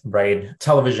there, right?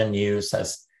 Television news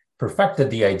has perfected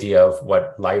the idea of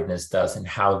what liveness does and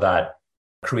how that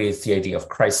creates the idea of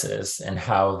crisis and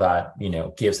how that,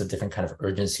 gives a different kind of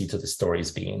urgency to the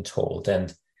stories being told.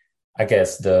 And I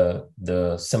guess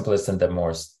the simplest and the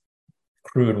most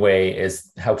crude way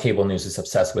is how cable news is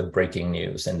obsessed with breaking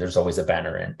news, and there's always a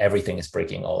banner and everything is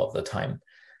breaking all of the time.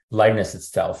 Liveness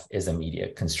itself is a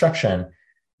media construction.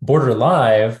 Border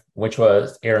Live, which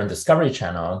was aired on Discovery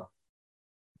Channel,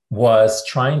 was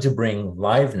trying to bring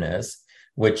liveness,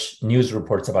 which news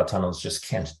reports about tunnels just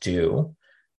can't do,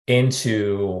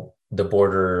 into the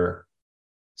border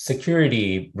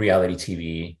security reality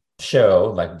TV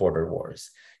show like Border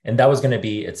Wars. And that was going to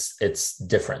be its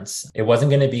difference. It wasn't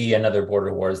going to be another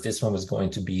Border Wars. This one was going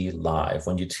to be live.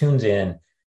 When you tuned in,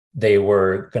 there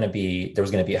was going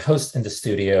to be a host in the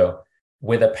studio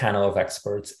with a panel of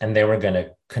experts, and they were going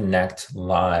to connect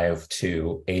live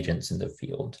to agents in the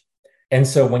field. And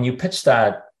so when you pitch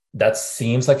that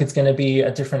seems like it's going to be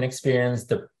a different experience.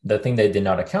 The thing they did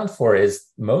not account for is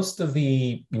most of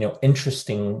the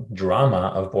interesting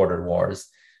drama of Border Wars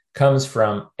comes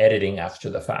from editing after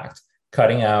the fact,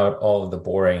 cutting out all of the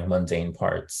boring, mundane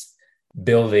parts,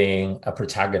 building a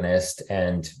protagonist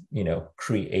and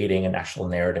creating an actual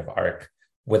narrative arc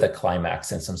with a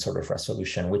climax and some sort of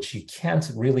resolution, which you can't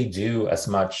really do as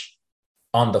much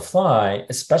on the fly,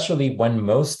 especially when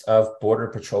most of Border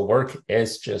Patrol work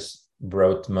is just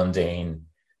rote, mundane,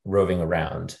 roving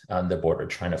around on the border,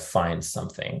 trying to find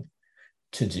something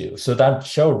to do. So that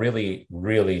show really,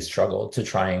 really struggled to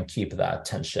try and keep that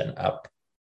tension up.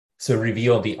 So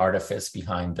reveal the artifice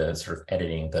behind the sort of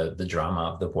editing, the drama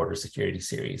of the border security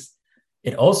series.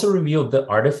 It also revealed the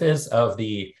artifice of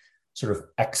the sort of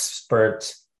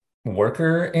expert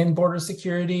worker in border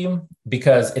security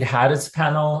because it had its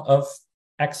panel of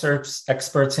experts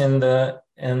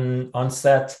in on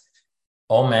set,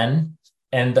 all men.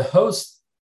 And the host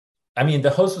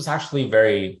was actually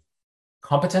very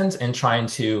competent in trying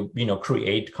to,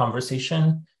 create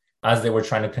conversation as they were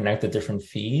trying to connect the different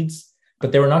feeds,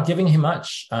 but they were not giving him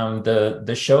much.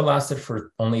 The show lasted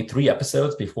for only 3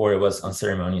 episodes before it was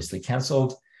unceremoniously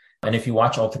canceled. And if you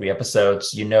watch all 3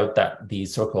 episodes, you note that the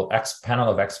so-called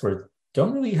panel of experts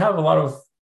don't really have a lot of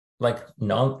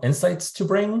insights to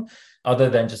bring, other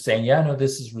than just saying, yeah, no,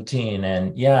 this is routine,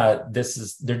 and yeah,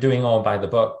 they're doing all by the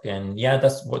book, and yeah,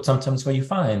 that's sometimes what you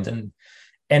find, and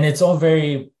it's all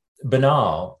very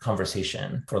banal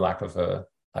conversation, for lack of a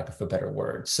better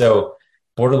word. So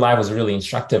Border Live was really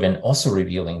instructive in also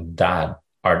revealing that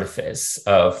artifice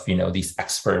of these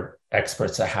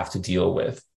experts that have to deal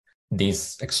with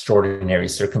these extraordinary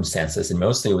circumstances, and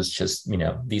mostly it was just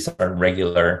these are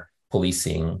regular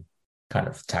policing kind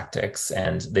of tactics,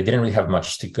 and they didn't really have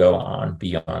much to go on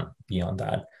beyond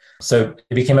that. So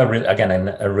it became a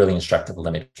really instructive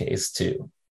limit case to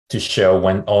show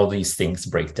when all these things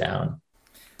break down.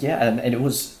 Yeah, and it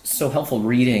was so helpful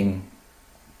reading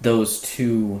those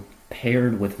two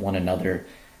paired with one another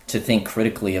to think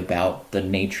critically about the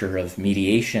nature of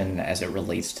mediation as it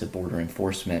relates to border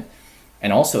enforcement.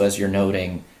 And also, as you're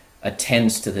noting,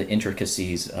 attends to the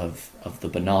intricacies of the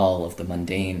banal, of the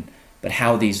mundane, but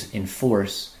how these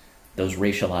enforce those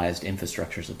racialized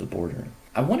infrastructures of the border.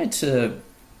 I wanted to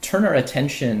turn our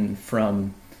attention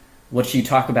from what you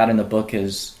talk about in the book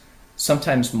as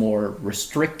sometimes more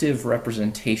restrictive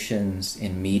representations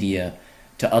in media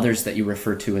to others that you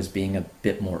refer to as being a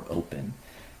bit more open.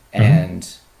 Mm-hmm.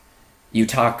 And you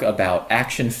talk about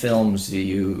action films,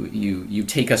 you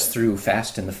take us through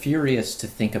Fast and the Furious to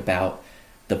think about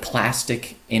the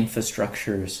plastic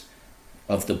infrastructures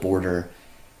of the border.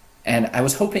 And I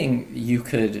was hoping you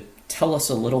could tell us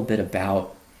a little bit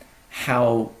about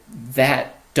how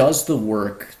that does the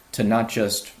work to not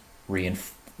just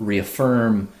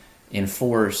reaffirm,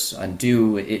 enforce,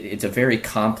 undo. It's a very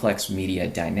complex media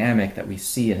dynamic that we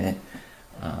see in it.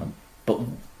 But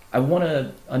I want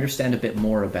to understand a bit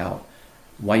more about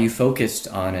why you focused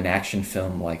on an action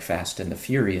film like Fast and the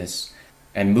Furious,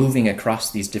 and moving across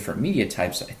these different media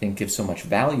types, I think, gives so much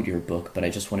value to your book. But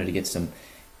I just wanted to get some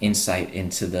insight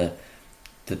into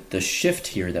the shift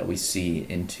here that we see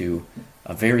into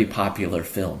a very popular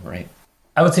film, right?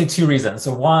 I would say 2 reasons.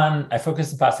 So one, I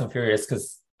focused on Fast and Furious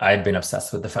because I'd been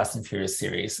obsessed with the Fast and Furious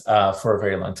series for a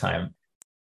very long time.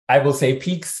 I will say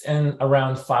peaks in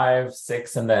around 5,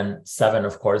 6, and then 7,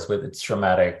 of course, with its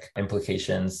dramatic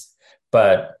implications.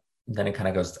 But then it kind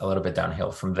of goes a little bit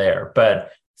downhill from there.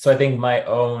 But so I think my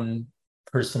own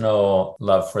personal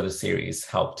love for the series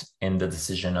helped in the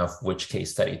decision of which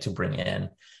case study to bring in.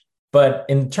 But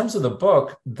in terms of the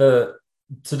book,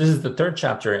 so this is the 3rd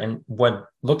chapter, and what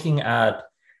looking at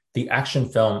the action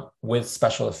film with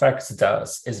special effects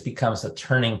does is becomes a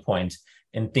turning point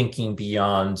in thinking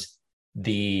beyond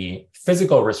the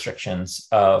physical restrictions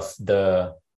of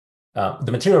the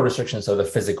material restrictions of the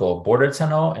physical border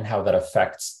tunnel and how that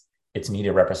affects its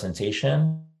media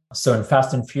representation. So in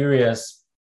Fast and Furious,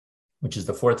 which is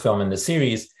the 4th film in the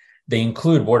series, they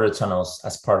include border tunnels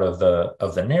as part of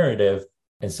the narrative.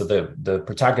 And so the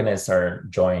protagonists have to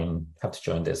join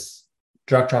this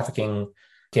drug trafficking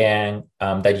gang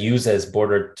that uses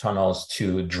border tunnels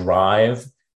to drive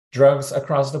drugs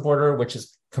across the border, which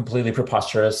is completely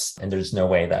preposterous. And there's no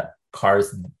way that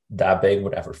cars that big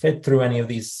would ever fit through any of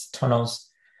these tunnels.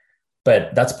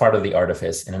 But that's part of the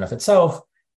artifice in and of itself.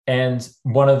 And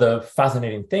one of the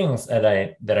fascinating things that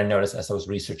I noticed as I was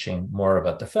researching more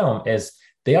about the film is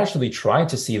they actually tried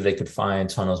to see if they could find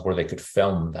tunnels where they could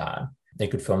film that. They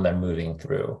could film them moving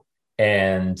through,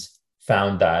 and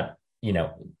found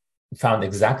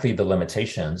exactly the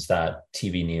limitations that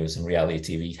TV news and reality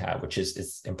TV have, which is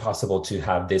it's impossible to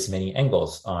have this many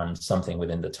angles on something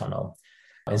within the tunnel.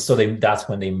 And so that's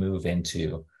when they move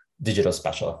into digital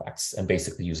special effects and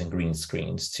basically using green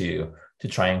screens to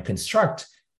try and construct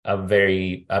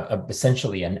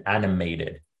essentially an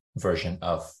animated version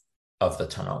of the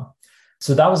tunnel.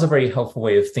 So that was a very helpful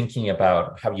way of thinking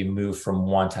about how you move from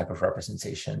one type of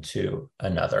representation to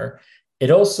another. It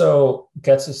also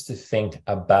gets us to think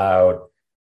about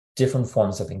different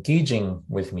forms of engaging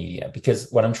with media, because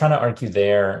what I'm trying to argue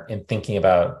there in thinking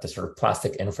about the sort of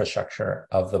plastic infrastructure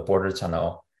of the border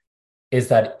tunnel is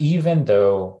that even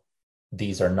though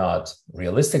these are not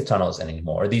realistic tunnels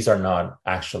anymore, these are not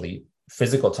actually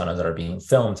physical tunnels that are being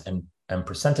filmed and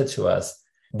presented to us,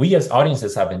 we as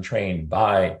audiences have been trained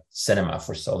by cinema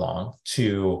for so long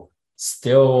to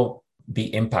still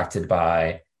be impacted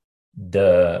by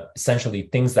the essentially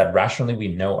things that rationally we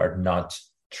know are not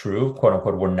true, quote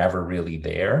unquote, were never really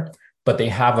there, but they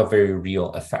have a very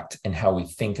real effect in how we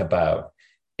think about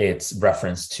its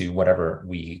reference to whatever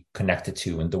we connect it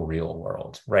to in the real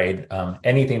world, right?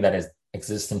 Anything that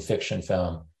exists in fiction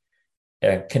film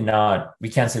we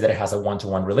can't say that it has a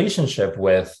one-to-one relationship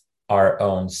with our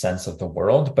own sense of the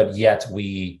world, but yet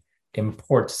we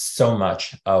import so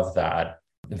much of that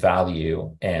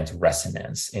value and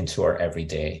resonance into our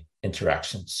everyday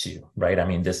interactions too, right? I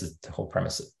mean, this is the whole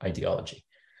premise of ideology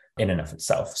in and of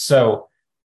itself. So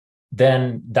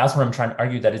then that's what I'm trying to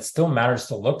argue, that it still matters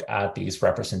to look at these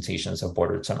representations of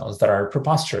border tunnels that are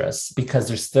preposterous because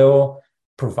they're still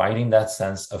providing that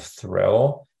sense of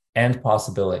thrill and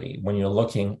possibility when you're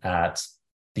looking at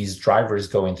these drivers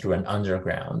going through an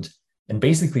underground and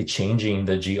basically changing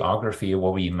the geography of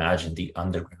what we imagine the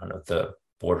underground of the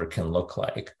border can look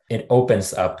like. It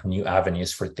opens up new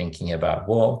avenues for thinking about,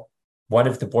 well, what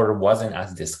if the border wasn't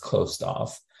as this closed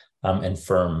off and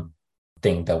firm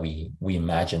thing that we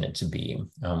imagine it to be?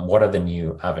 What are the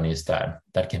new avenues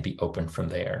that can be opened from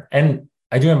there? And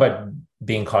I do it by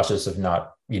being cautious of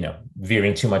not,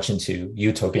 veering too much into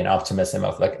utopian optimism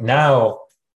of like, now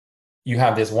you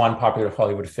have this one popular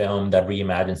Hollywood film that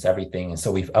reimagines everything. And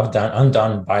so we've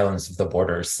undone violence of the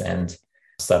borders and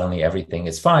suddenly everything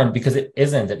is fine, because it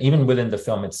isn't. And even within the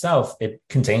film itself, it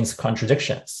contains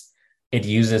contradictions. It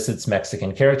uses its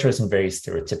Mexican characters in very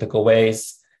stereotypical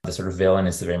ways. The sort of villain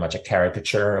is very much a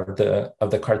caricature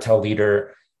of the cartel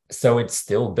leader. So it's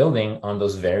still building on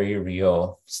those very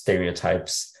real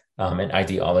stereotypes and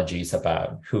ideologies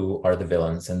about who are the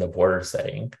villains in the border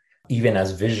setting, even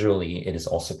as visually it is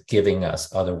also giving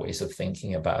us other ways of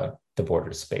thinking about the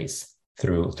border space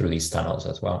through these tunnels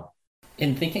as well.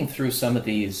 In thinking through some of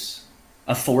these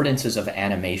affordances of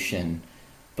animation,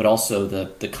 but also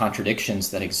the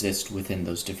contradictions that exist within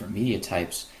those different media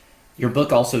types, your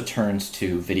book also turns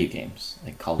to video games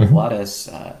like Call of Juarez,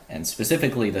 and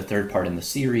specifically the third part in the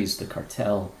series, The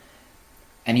Cartel.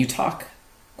 And you talk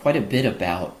quite a bit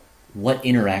about what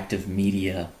interactive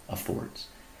media affords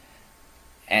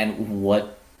and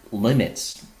what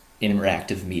limits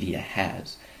interactive media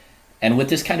has. And with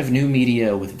this kind of new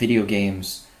media, with video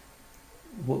games,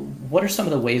 what are some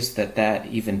of the ways that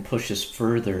even pushes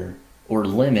further or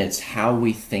limits how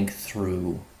we think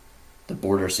through the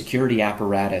border security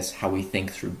apparatus, how we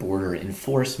think through border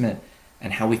enforcement,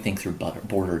 and how we think through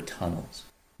border tunnels?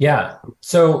 Yeah.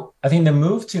 So I think the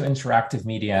move to interactive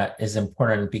media is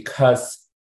important because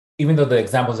even though the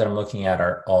examples that I'm looking at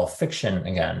are all fiction,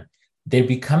 again, they're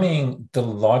becoming the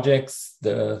logics,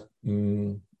 the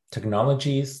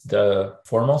technologies, the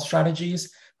formal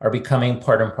strategies are becoming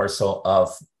part and parcel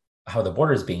of how the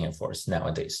border is being enforced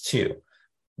nowadays too.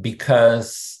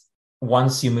 Because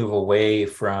once you move away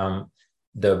from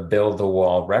the build the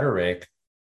wall rhetoric,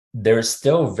 there's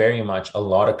still very much a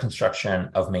lot of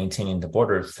construction of maintaining the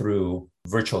border through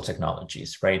virtual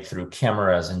technologies, right? Through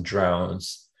cameras and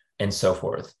drones and so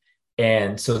forth.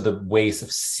 And so the ways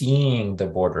of seeing the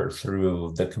border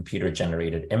through the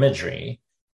computer-generated imagery,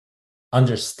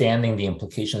 understanding the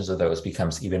implications of those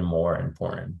becomes even more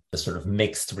important. The sort of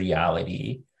mixed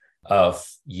reality of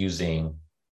using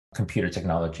computer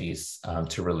technologies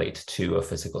to relate to a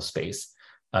physical space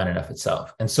in and of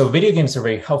itself. And so video games are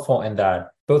very helpful in that,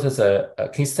 both as a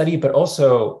case study, but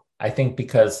also I think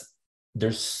because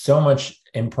there's so much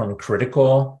important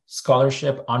critical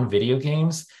scholarship on video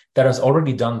games that has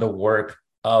already done the work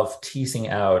of teasing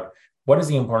out what is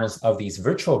the importance of these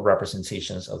virtual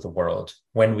representations of the world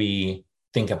when we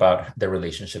think about their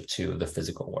relationship to the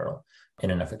physical world in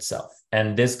and of itself.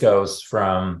 And this goes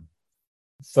from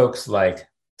folks like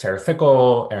Tara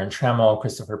Fickle, Aaron Trammell,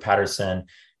 Christopher Patterson,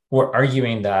 who are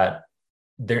arguing that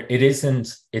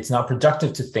it's not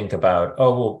productive to think about,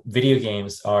 oh, well, video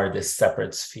games are this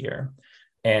separate sphere,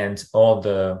 and all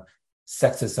the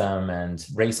sexism and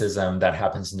racism that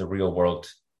happens in the real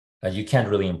world, you can't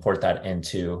really import that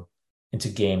into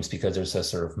games because there's a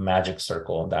sort of magic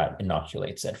circle that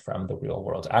inoculates it from the real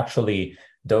world. Actually,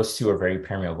 those two are very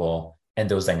permeable and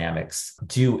those dynamics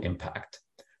do impact.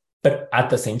 But at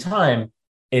the same time,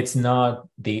 it's not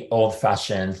the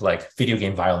old-fashioned, like, video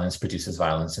game violence produces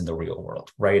violence in the real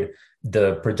world, right?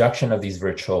 The production of these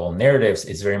virtual narratives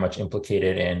is very much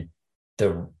implicated in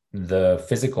the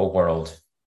physical world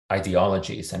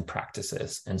ideologies and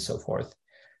practices and so forth.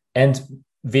 And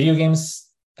video games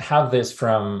have this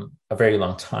from a very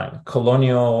long time.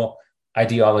 Colonial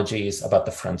ideologies about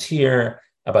the frontier,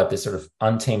 about this sort of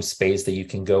untamed space that you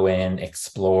can go in,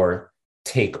 explore,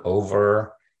 take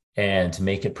over, and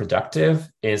make it productive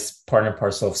is part and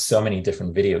parcel of so many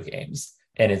different video games.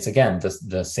 And it's, again,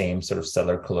 the same sort of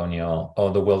settler colonial,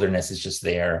 oh, the wilderness is just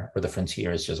there, or the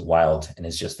frontier is just wild and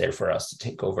it's just there for us to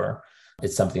take over.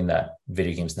 It's something that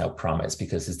video games now promise,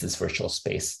 because it's this virtual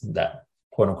space that,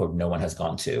 quote unquote, no one has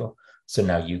gone to. So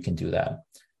now you can do that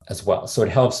as well. So it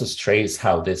helps us trace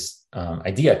how this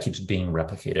idea keeps being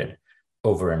replicated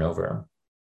over and over.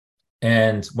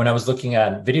 And when I was looking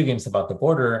at video games about the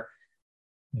border,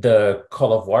 the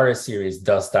Call of Juarez series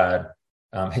does that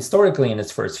historically in its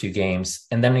first few games.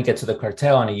 And then when you get to the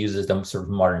cartel and it uses the sort of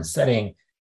modern setting,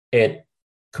 it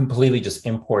completely just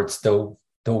imports the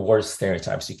worst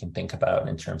stereotypes you can think about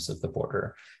in terms of the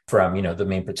border. From, the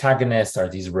main protagonists are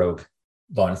these rogue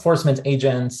law enforcement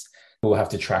agents who have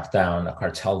to track down a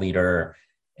cartel leader,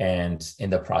 and in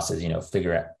the process,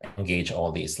 engage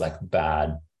all these like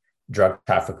bad drug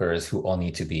traffickers who all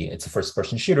need to be, it's a first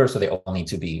person shooter, so they all need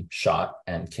to be shot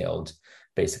and killed,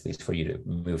 basically, for you to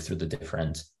move through the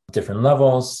different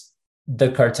levels.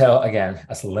 The cartel, again,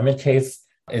 as a limit case,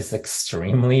 is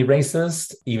extremely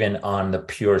racist, even on the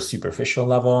pure superficial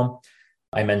level.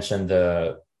 I mentioned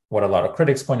what a lot of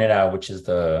critics pointed out, which is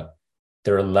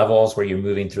there are levels where you're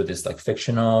moving through this like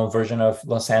fictional version of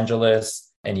Los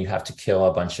Angeles, and you have to kill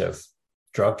a bunch of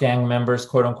drug gang members,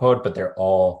 quote unquote, but they're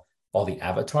all the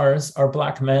avatars are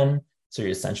Black men. So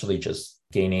you're essentially just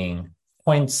gaining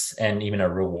points and even a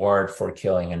reward for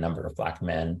killing a number of Black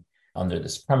men under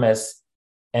this premise.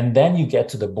 And then you get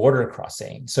to the border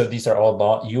crossing. So these are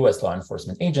all US law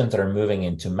enforcement agents that are moving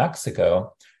into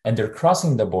Mexico, and they're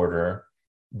crossing the border,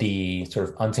 the sort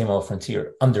of untamable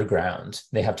frontier, underground.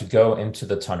 They have to go into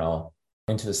the tunnel,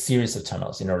 into a series of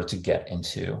tunnels in order to get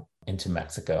into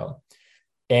Mexico.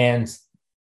 And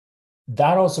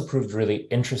that also proved really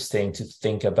interesting to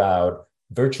think about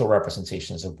virtual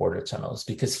representations of border tunnels,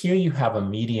 because here you have a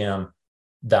medium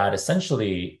that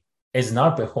essentially is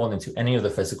not beholden to any of the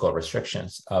physical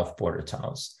restrictions of border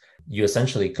tunnels. You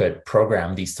essentially could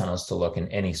program these tunnels to look in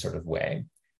any sort of way.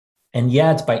 And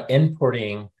yet, by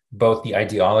importing both the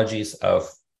ideologies of,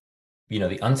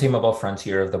 the untamable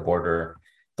frontier of the border,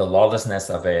 the lawlessness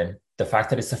of it, the fact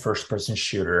that it's a first-person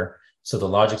shooter. So the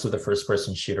logics of the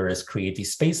first-person shooter is create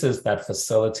these spaces that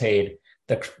facilitate,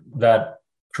 that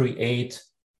create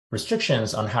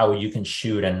restrictions on how you can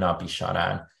shoot and not be shot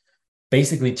at.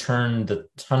 Basically turn the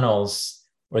tunnels,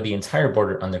 or the entire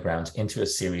border underground, into a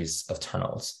series of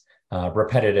tunnels,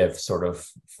 repetitive sort of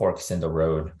forks in the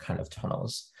road kind of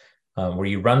tunnels, where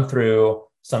you run through.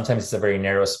 Sometimes it's a very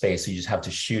narrow space, so you just have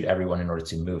to shoot everyone in order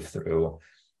to move through.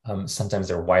 Sometimes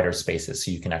they're wider spaces, so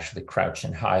you can actually crouch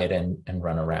and hide and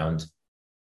run around.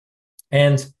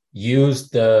 And use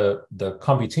the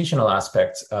computational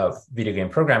aspects of video game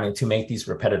programming to make these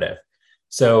repetitive.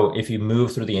 So if you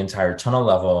move through the entire tunnel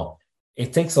level,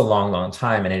 it takes a long, long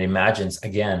time, and it imagines,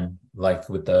 again, like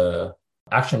with the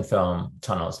action film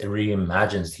tunnels, it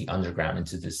reimagines the underground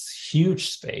into this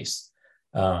huge space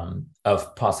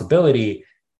of possibility,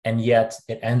 and yet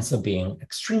it ends up being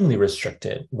extremely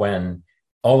restricted when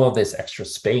all of this extra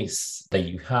space that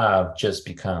you have just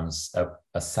becomes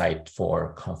a site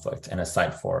for conflict and a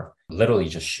site for literally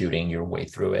just shooting your way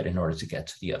through it in order to get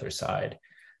to the other side.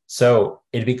 So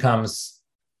it becomes,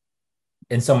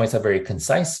 in some ways, a very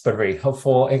concise but very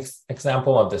helpful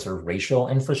example of the sort of racial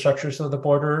infrastructures of the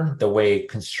border, the way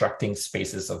constructing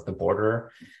spaces of the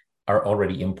border are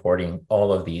already importing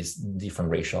all of these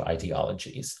different racial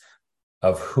ideologies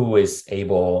of who is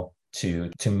able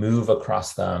to move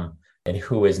across them and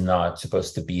who is not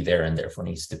supposed to be there and therefore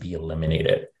needs to be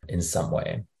eliminated in some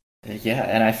way. Yeah,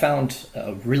 and I found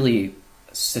a really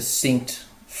succinct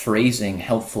phrasing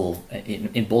helpful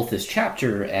in both this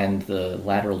chapter and the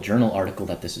Lateral Journal article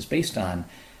that this is based on.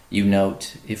 You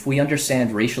note, if we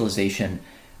understand racialization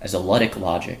as a Ludic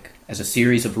logic, as a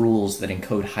series of rules that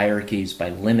encode hierarchies by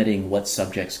limiting what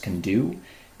subjects can do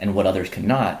and what others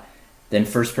cannot, then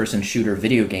first-person shooter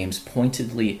video games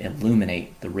pointedly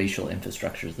illuminate the racial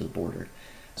infrastructures of the border.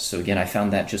 So again, I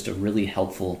found that just a really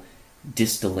helpful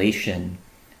distillation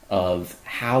of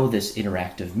how this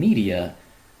interactive media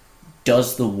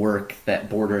does the work that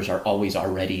borders are always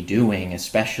already doing,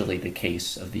 especially the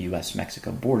case of the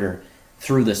US-Mexico border,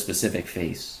 through the specific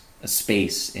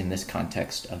space in this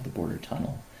context of the border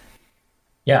tunnel.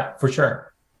 Yeah, for sure.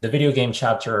 The video game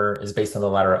chapter is based on the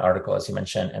latter article, as you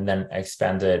mentioned, and then I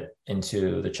expanded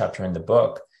into the chapter in the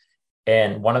book.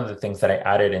 And one of the things that I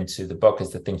added into the book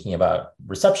is the thinking about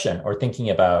reception, or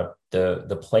thinking about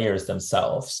the players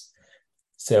themselves.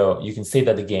 So you can say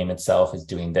that the game itself is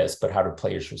doing this, but how do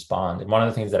players respond? And one of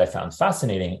the things that I found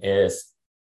fascinating is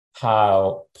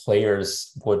how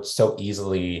players would so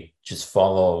easily just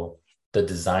follow the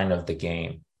design of the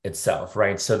game itself,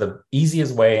 right? So the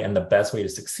easiest way and the best way to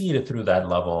succeed through that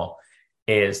level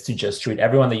is to just treat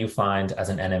everyone that you find as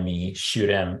an enemy, shoot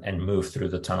him, and move through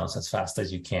the tunnels as fast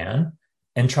as you can.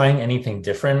 And trying anything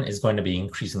different is going to be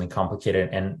increasingly complicated.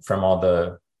 And from all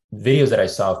the videos that I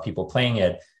saw of people playing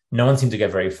it, no one seemed to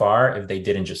get very far if they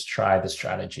didn't just try the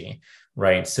strategy,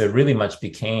 right? So it really much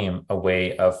became a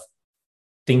way of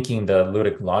thinking the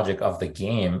ludic logic of the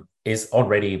game is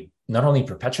already not only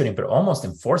perpetuating, but almost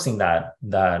enforcing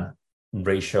that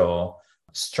racial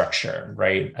structure,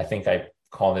 right? I think I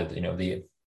called it, the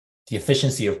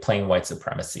efficiency of playing white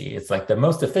supremacy. It's like the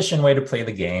most efficient way to play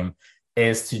the game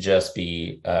is to just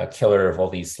be a killer of all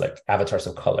these like avatars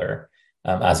of color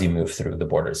as you move through the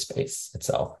border space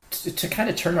itself. To kind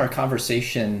of turn our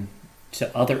conversation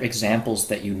to other examples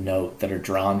that you note that are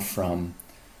drawn from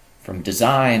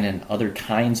design and other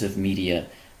kinds of media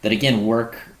that again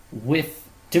work with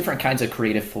different kinds of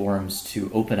creative forms to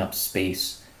open up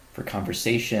space for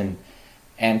conversation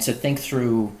and to think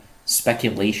through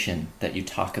speculation that you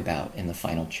talk about in the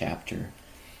final chapter.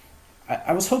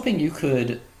 I was hoping you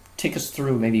could take us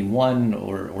through maybe one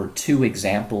or two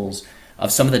examples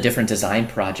of some of the different design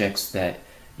projects that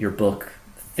your book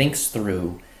thinks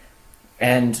through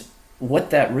and what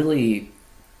that really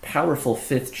powerful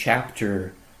fifth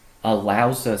chapter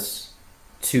allows us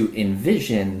to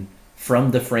envision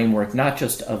from the framework, not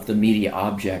just of the media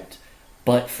object,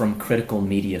 but from critical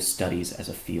media studies as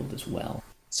a field as well.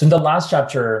 So in the last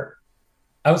chapter,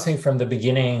 I would say from the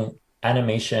beginning,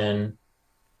 animation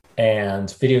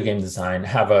and video game design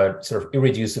have a sort of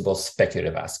irreducible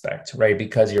speculative aspect, right?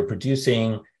 Because you're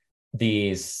producing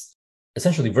these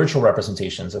essentially virtual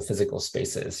representations of physical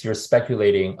spaces. You're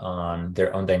speculating on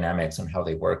their own dynamics, on how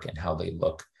they work and how they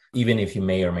look, even if you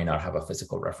may or may not have a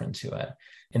physical reference to it.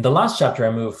 In the last chapter,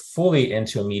 I move fully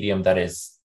into a medium that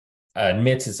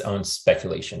admits its own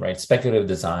speculation, right? Speculative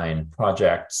design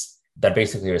projects that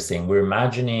basically are saying we're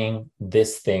imagining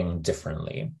this thing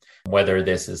differently, whether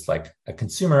this is like a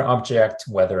consumer object,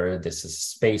 whether this is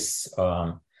space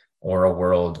or a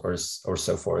world or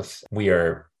so forth. We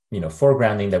are,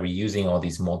 foregrounding that we're using all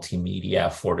these multimedia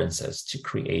affordances to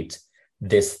create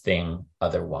this thing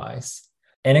otherwise.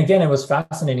 And again, it was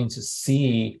fascinating to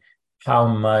see how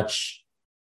much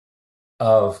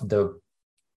of the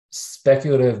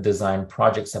speculative design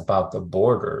projects about the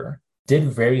border did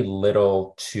very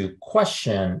little to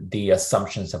question the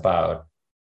assumptions about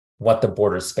what the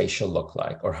border space should look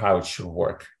like or how it should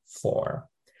work for.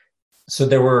 So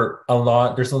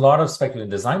there's a lot of speculative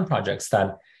design projects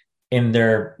that in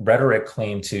their rhetoric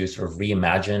claim to sort of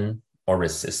reimagine or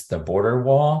resist the border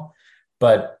wall.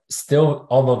 But still,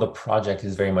 although the project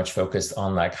is very much focused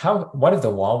on like what if the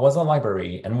wall was a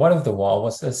library? And what if the wall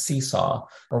was a seesaw?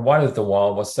 Or what if the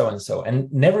wall was so-and-so?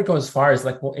 And never go as far as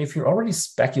like, well, if you're already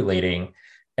speculating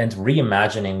and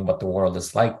reimagining what the world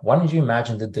is like, why don't you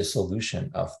imagine the dissolution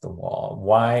of the wall?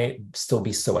 Why still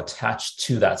be so attached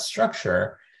to that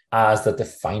structure as the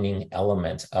defining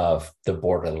element of the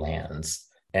borderlands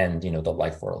and, the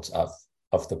life worlds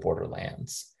of the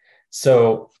borderlands?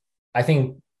 So I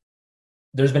think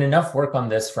there's been enough work on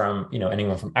this from,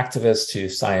 anyone from activists to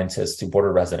scientists to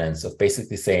border residents of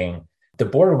basically saying the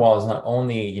border wall is not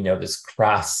only, this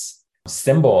crass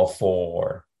symbol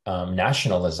for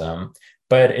nationalism,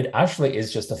 but it actually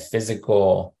is just a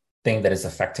physical thing that is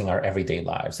affecting our everyday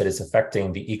lives, that is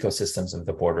affecting the ecosystems of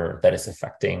the border, that is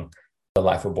affecting the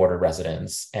life of border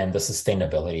residents and the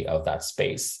sustainability of that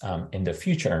space in the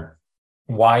future.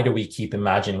 Why do we keep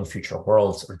imagining future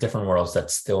worlds or different worlds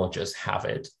that still just have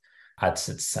it at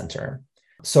its center?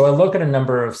 So I look at a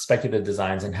number of speculative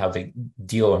designs and how they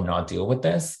deal or not deal with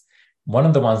this. One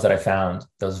of the ones that I found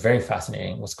that was very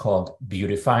fascinating was called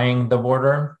Beautifying the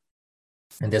Border.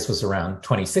 And this was around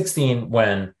 2016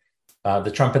 when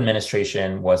the Trump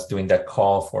administration was doing that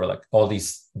call for like all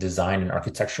these design and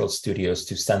architectural studios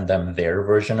to send them their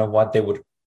version of what they would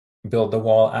build the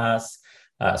wall as.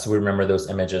 So we remember those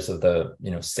images of the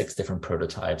 6 different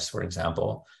prototypes, for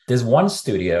example. This one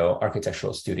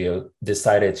architectural studio,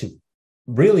 decided to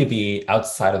really be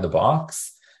outside of the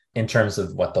box in terms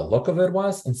of what the look of it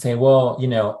was and say, well,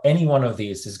 any one of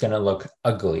these is going to look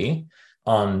ugly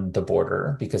on the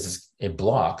border because it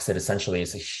blocks. It essentially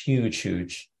is a huge,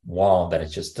 huge wall that it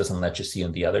just doesn't let you see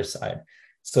on the other side.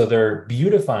 So their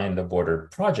Beautifying the Border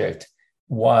project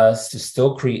was to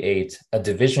still create a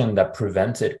division that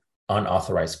prevented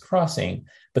unauthorized crossing,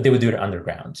 but they would do it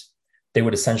underground. They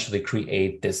would essentially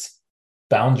create this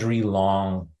boundary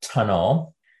long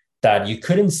tunnel that you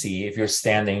couldn't see if you're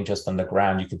standing just on the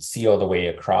ground. You could see all the way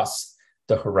across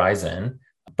the horizon.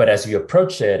 But as you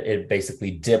approach it, it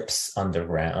basically dips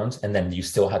underground. And then you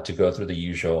still had to go through the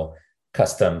usual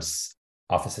customs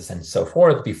offices and so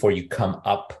forth before you come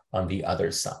up on the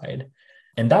other side.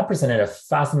 And that presented a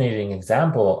fascinating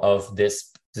example of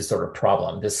this sort of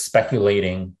problem, this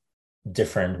speculating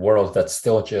different worlds that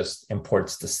still just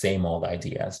imports the same old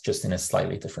ideas, just in a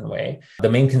slightly different way. The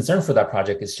main concern for that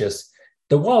project is just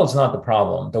the wall is not the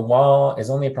problem. The wall is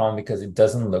only a problem because it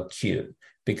doesn't look cute,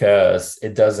 because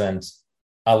it doesn't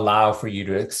allow for you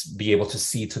to be able to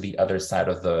see to the other side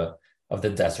of the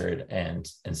desert and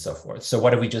so forth. So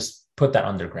what if we just put that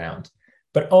underground?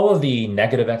 But all of the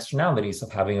negative externalities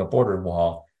of having a border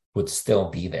wall would still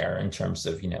be there in terms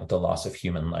of, the loss of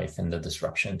human life and the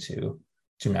disruption to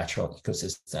natural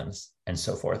ecosystems and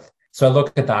so forth. So I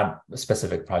look at that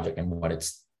specific project and what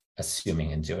it's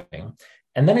assuming and doing.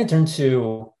 And then I turn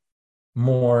to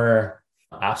more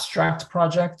abstract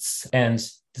projects. And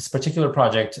this particular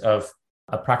project of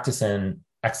a practice in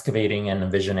excavating and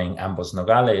envisioning ambos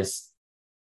nogales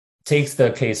takes the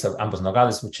case of ambos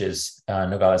nogales, which is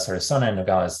Nogales, Arizona and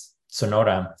Nogales,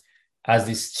 Sonora, as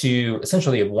these two,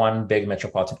 essentially one big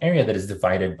metropolitan area that is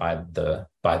divided by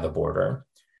the border.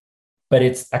 But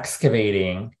its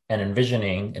excavating and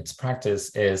envisioning, its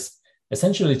practice is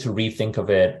essentially to rethink of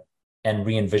it and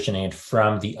re-envision it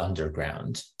from the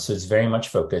underground. So it's very much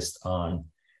focused on,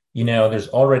 there's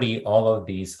already all of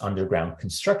these underground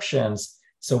constructions.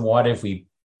 So what if we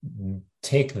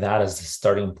take that as the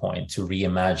starting point to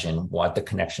reimagine what the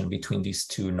connection between these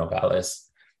two Nogales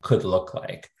could look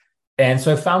like? And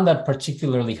so I found that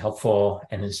particularly helpful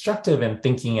and instructive in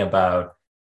thinking about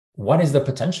what is the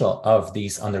potential of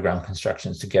these underground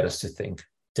constructions to get us to think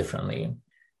differently.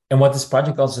 And what this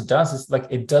project also does is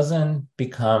it doesn't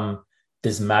become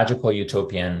this magical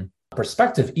utopian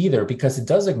perspective either, because it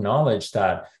does acknowledge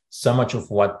that so much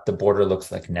of what the border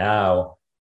looks like now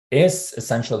is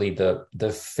essentially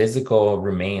the physical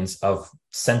remains of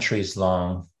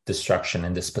centuries-long destruction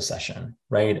and dispossession,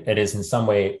 right? It is in some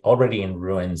way already in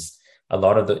ruins. A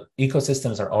lot of the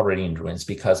ecosystems are already in ruins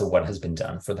because of what has been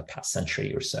done for the past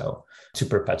century or so to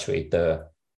perpetuate the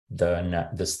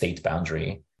state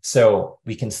boundary. So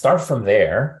we can start from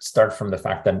the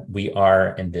fact that we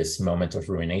are in this moment of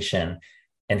ruination.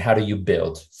 And how do you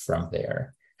build from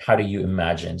there? How do you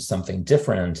imagine something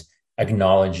different,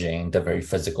 acknowledging the very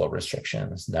physical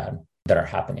restrictions that are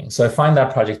happening? So I find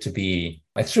that project to be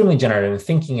extremely generative in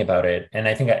thinking about it. And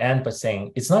I think I end by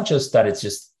saying it's not just that it's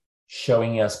just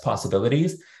showing us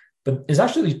possibilities, but it's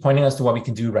actually pointing us to what we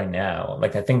can do right now. I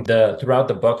think throughout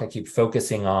the book, I keep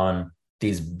focusing on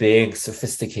these big,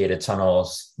 sophisticated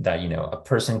tunnels that, a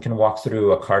person can walk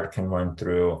through, a cart can run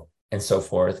through, and so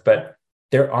forth. But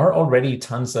there are already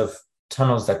tons of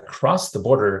tunnels that cross the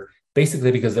border,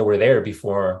 basically because they were there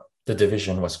before the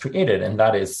division was created, and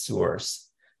that is sewers,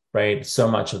 right? So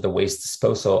much of the waste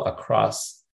disposal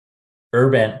across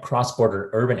cross-border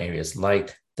urban areas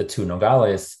like the two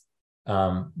Nogales,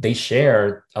 they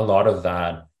share a lot of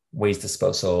that waste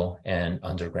disposal and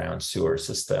underground sewer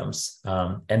systems.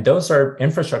 And those are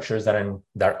infrastructures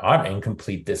that are in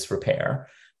complete disrepair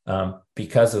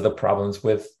because of the problems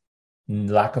with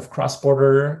lack of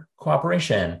cross-border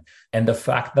cooperation and the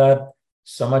fact that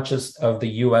so much of the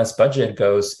US budget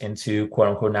goes into quote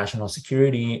unquote national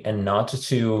security and not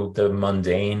to the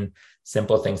mundane,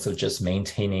 simple things of just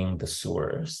maintaining the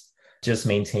sewers, just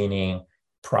maintaining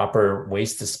proper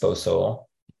waste disposal.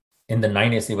 In the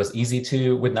 90s, it was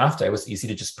with NAFTA, it was easy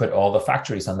to just put all the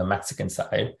factories on the Mexican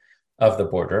side of the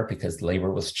border because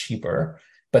labor was cheaper.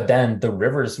 But then the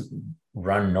rivers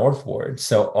run northward.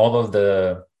 So all of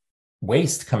the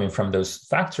waste coming from those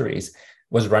factories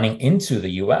was running into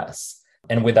the US.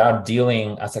 And without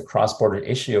dealing as a cross-border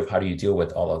issue of how do you deal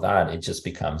with all of that, it just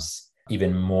becomes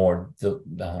even more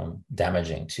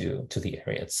damaging to the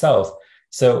area itself.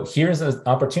 So here's an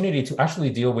opportunity to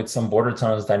actually deal with some border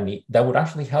tunnels that would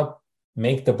actually help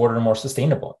make the border more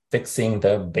sustainable, fixing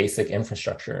the basic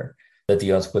infrastructure that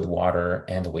deals with water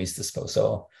and waste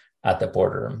disposal at the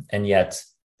border. And yet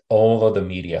all of the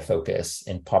media focus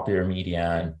in popular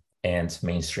media and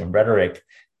mainstream rhetoric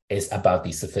is about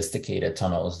these sophisticated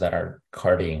tunnels that are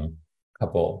carting a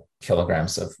couple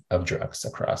kilograms of drugs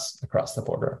across the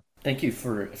border. Thank you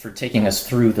for taking us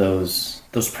through those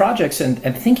projects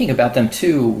and thinking about them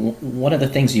too. One of the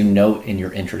things you note in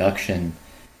your introduction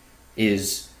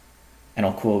is, and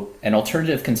I'll quote, "An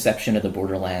alternative conception of the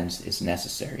borderlands is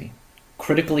necessary.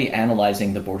 Critically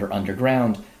analyzing the border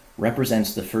underground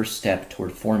represents the first step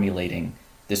toward formulating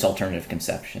this alternative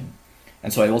conception."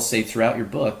 And so I will say throughout your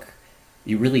book,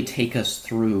 you really take us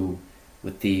through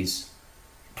with these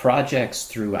projects,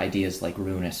 through ideas like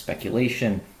ruinous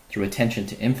speculation, through attention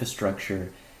to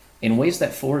infrastructure, in ways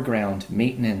that foreground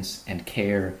maintenance and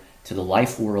care to the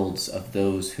life worlds of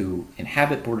those who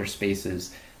inhabit border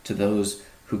spaces, to those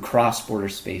who cross border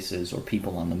spaces or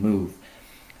people on the move.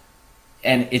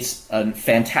 And it's a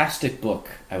fantastic book.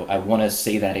 I want to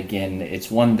say that again. It's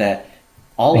one that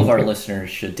all of Thank our you. listeners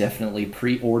should definitely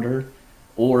pre-order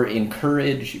or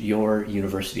encourage your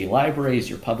university libraries,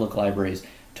 your public libraries,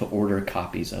 to order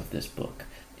copies of this book.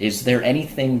 Is there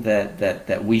anything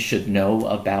that we should know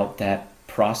about that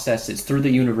process? It's through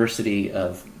the University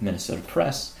of Minnesota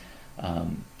Press.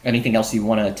 Anything else you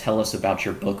want to tell us about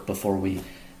your book before we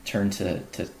turn to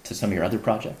some of your other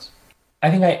projects? I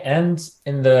think I end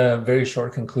in the very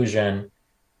short conclusion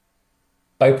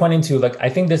by pointing to, like, I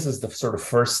think this is the sort of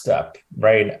first step,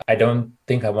 right? I don't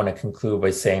think I want to conclude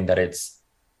by saying that it's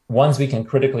once we can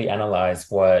critically analyze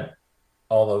what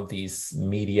all of these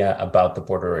media about the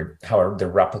border, how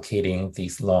they're replicating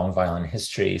these long violent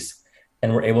histories,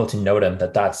 and we're able to know them,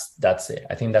 that's it.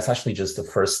 I think that's actually just the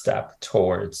first step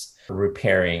towards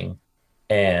repairing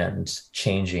and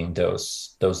changing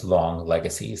those long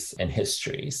legacies and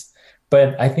histories.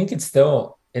 But I think it's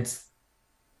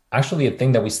actually a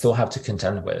thing that we still have to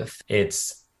contend with.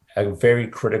 It's a very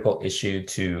critical issue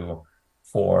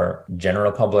for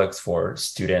general publics, for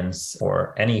students,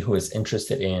 for any who is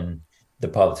interested in the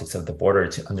politics of the border,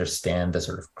 to understand the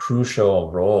sort of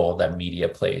crucial role that media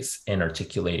plays in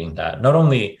articulating that, not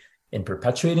only in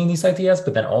perpetuating these ideas,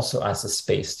 but then also as a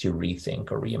space to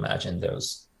rethink or reimagine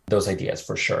those ideas,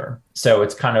 for sure. So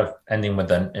it's kind of ending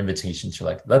with an invitation to,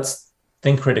 like, let's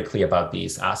think critically about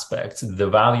these aspects, the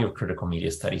value of critical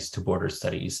media studies to border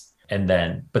studies,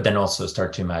 but then also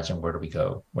start to imagine where do we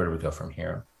go from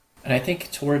here. And I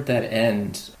think toward that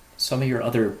end, some of your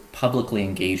other publicly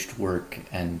engaged work,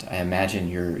 and I imagine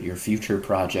your future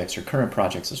projects or current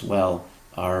projects as well,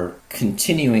 are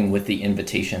continuing with the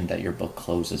invitation that your book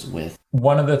closes with.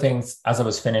 One of the things, as I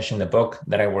was finishing the book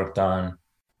that I worked on,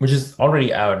 which is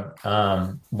already out,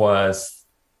 was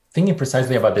thinking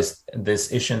precisely about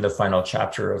this issue in the final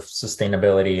chapter of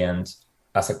sustainability and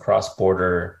as a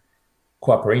cross-border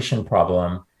cooperation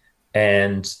problem.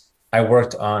 And I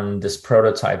worked on this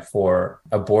prototype for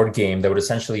a board game that would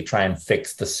essentially try and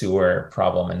fix the sewer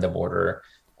problem in the border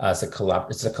as it's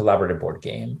a collaborative board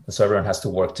game. So everyone has to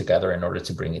work together in order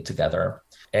to bring it together.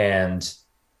 And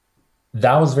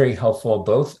that was very helpful,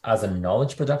 both as a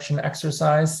knowledge production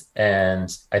exercise, and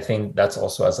I think that's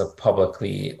also as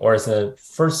a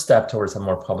first step towards a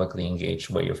more publicly engaged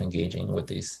way of engaging with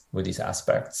these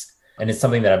aspects. And it's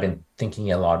something that I've been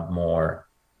thinking a lot more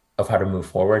of how to move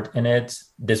forward in it.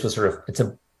 This was sort of,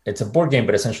 it's a board game,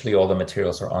 but essentially all the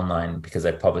materials are online because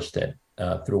I published it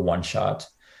through One Shot,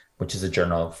 which is a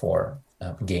journal for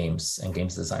games and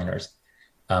games designers.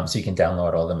 So you can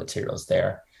download all the materials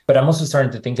there. But I'm also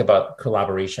starting to think about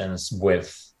collaborations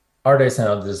with artists and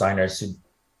other designers to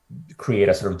create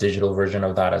a sort of digital version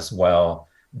of that as well,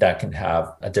 that can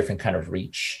have a different kind of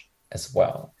reach as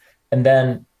well. And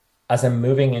then as I'm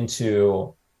moving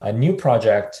into a new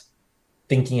project,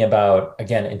 thinking about,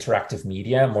 again, interactive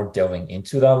media, more delving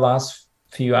into the last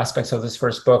few aspects of this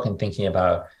first book and thinking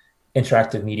about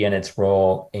interactive media and its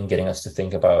role in getting us to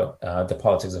think about the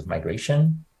politics of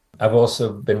migration. I've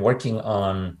also been working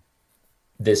on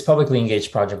this publicly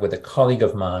engaged project with a colleague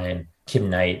of mine, Kim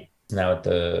Knight, now at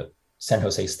the San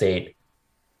Jose State.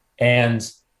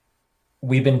 And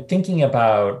we've been thinking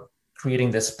about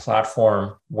creating this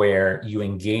platform where you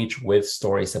engage with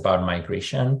stories about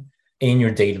migration in your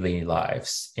daily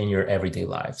lives, in your everyday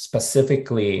life,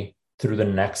 specifically through the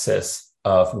nexus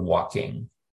of walking.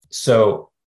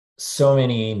 So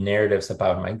many narratives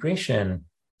about migration,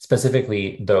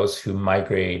 specifically those who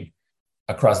migrate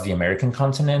across the American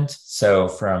continent, so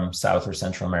from South or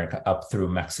Central America up through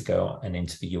Mexico and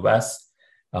into the US,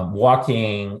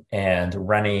 walking and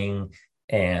running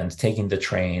and taking the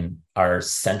train are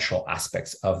central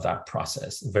aspects of that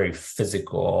process, very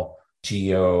physical,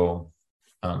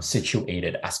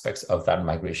 situated aspects of that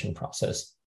migration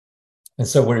process. And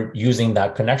so we're using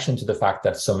that connection to the fact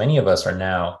that so many of us are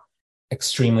now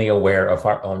extremely aware of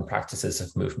our own practices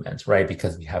of movement, right?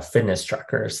 Because we have fitness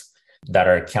trackers that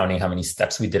are counting how many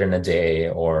steps we did in a day,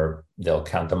 or they'll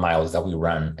count the miles that we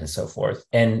run and so forth.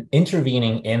 And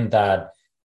intervening in that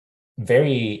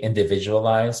very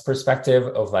individualized perspective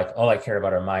of, like, all I care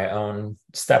about are my own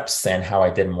steps and how I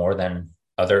did more than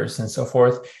others and so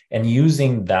forth, and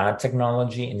using that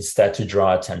technology instead to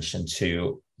draw attention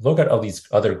to look at all these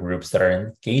other groups that are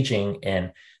engaging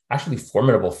in actually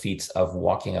formidable feats of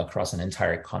walking across an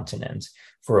entire continent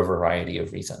for a variety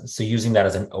of reasons. So using that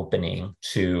as an opening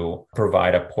to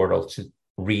provide a portal to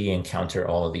re-encounter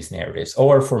all of these narratives,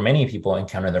 or for many people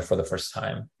encounter them for the first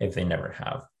time if they never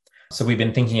have. So we've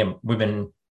been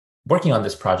working on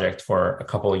this project for a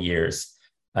couple of years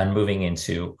and moving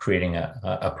into creating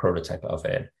a prototype of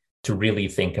it to really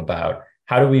think about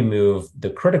how do we move the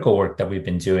critical work that we've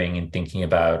been doing in thinking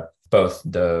about both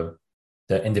the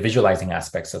individualizing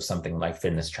aspects of something like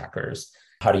fitness trackers.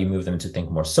 How do you move them to think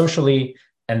more socially?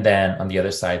 And then on the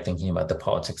other side, thinking about the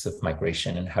politics of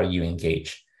migration and how do you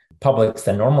engage publics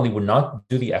that normally would not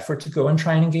do the effort to go and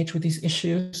try and engage with these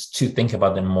issues to think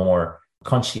about them more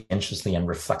conscientiously and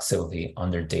reflexively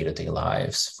on their day-to-day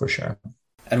lives, for sure.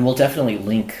 And we'll definitely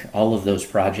link all of those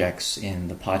projects in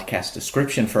the podcast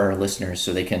description for our listeners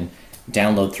so they can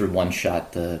download through one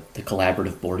shot the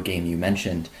collaborative board game you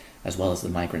mentioned, as well as the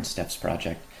Migrant Steps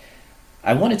project.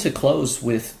 I wanted to close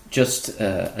with just,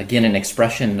 again, an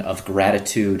expression of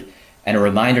gratitude and a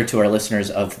reminder to our listeners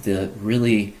of the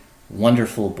really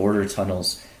wonderful Border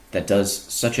Tunnels that does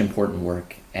such important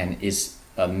work and is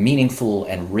a meaningful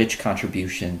and rich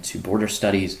contribution to border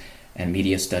studies and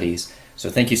media studies. So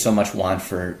thank you so much, Juan,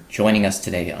 for joining us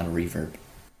today on Reverb.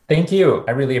 Thank you.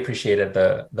 I really appreciated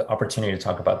the opportunity to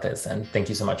talk about this. And thank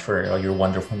you so much for all your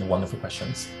wonderful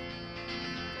questions.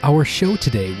 Our show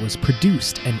today was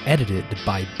produced and edited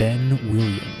by Ben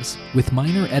Williams, with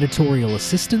minor editorial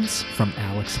assistance from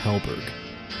Alex Helberg.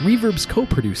 Reverb's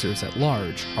co-producers at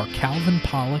large are Calvin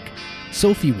Pollock,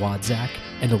 Sophie Wadzak,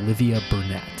 and Olivia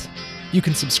Burnett. You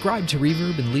can subscribe to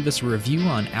Reverb and leave us a review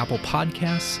on Apple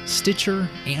Podcasts, Stitcher,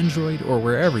 Android, or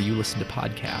wherever you listen to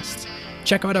podcasts.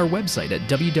 Check out our website at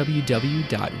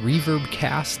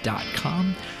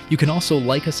www.reverbcast.com. You can also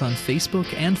like us on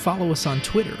Facebook and follow us on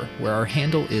Twitter, where our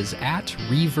handle is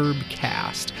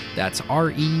 @ReverbCast. That's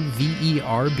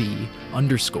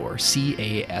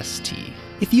REVERB_CAST.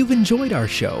 If you've enjoyed our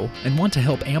show and want to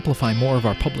help amplify more of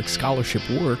our public scholarship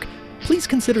work, please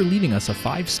consider leaving us a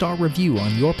 5-star review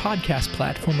on your podcast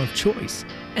platform of choice.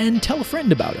 And tell a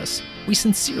friend about us. We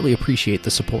sincerely appreciate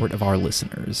the support of our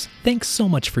listeners. Thanks so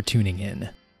much for tuning in.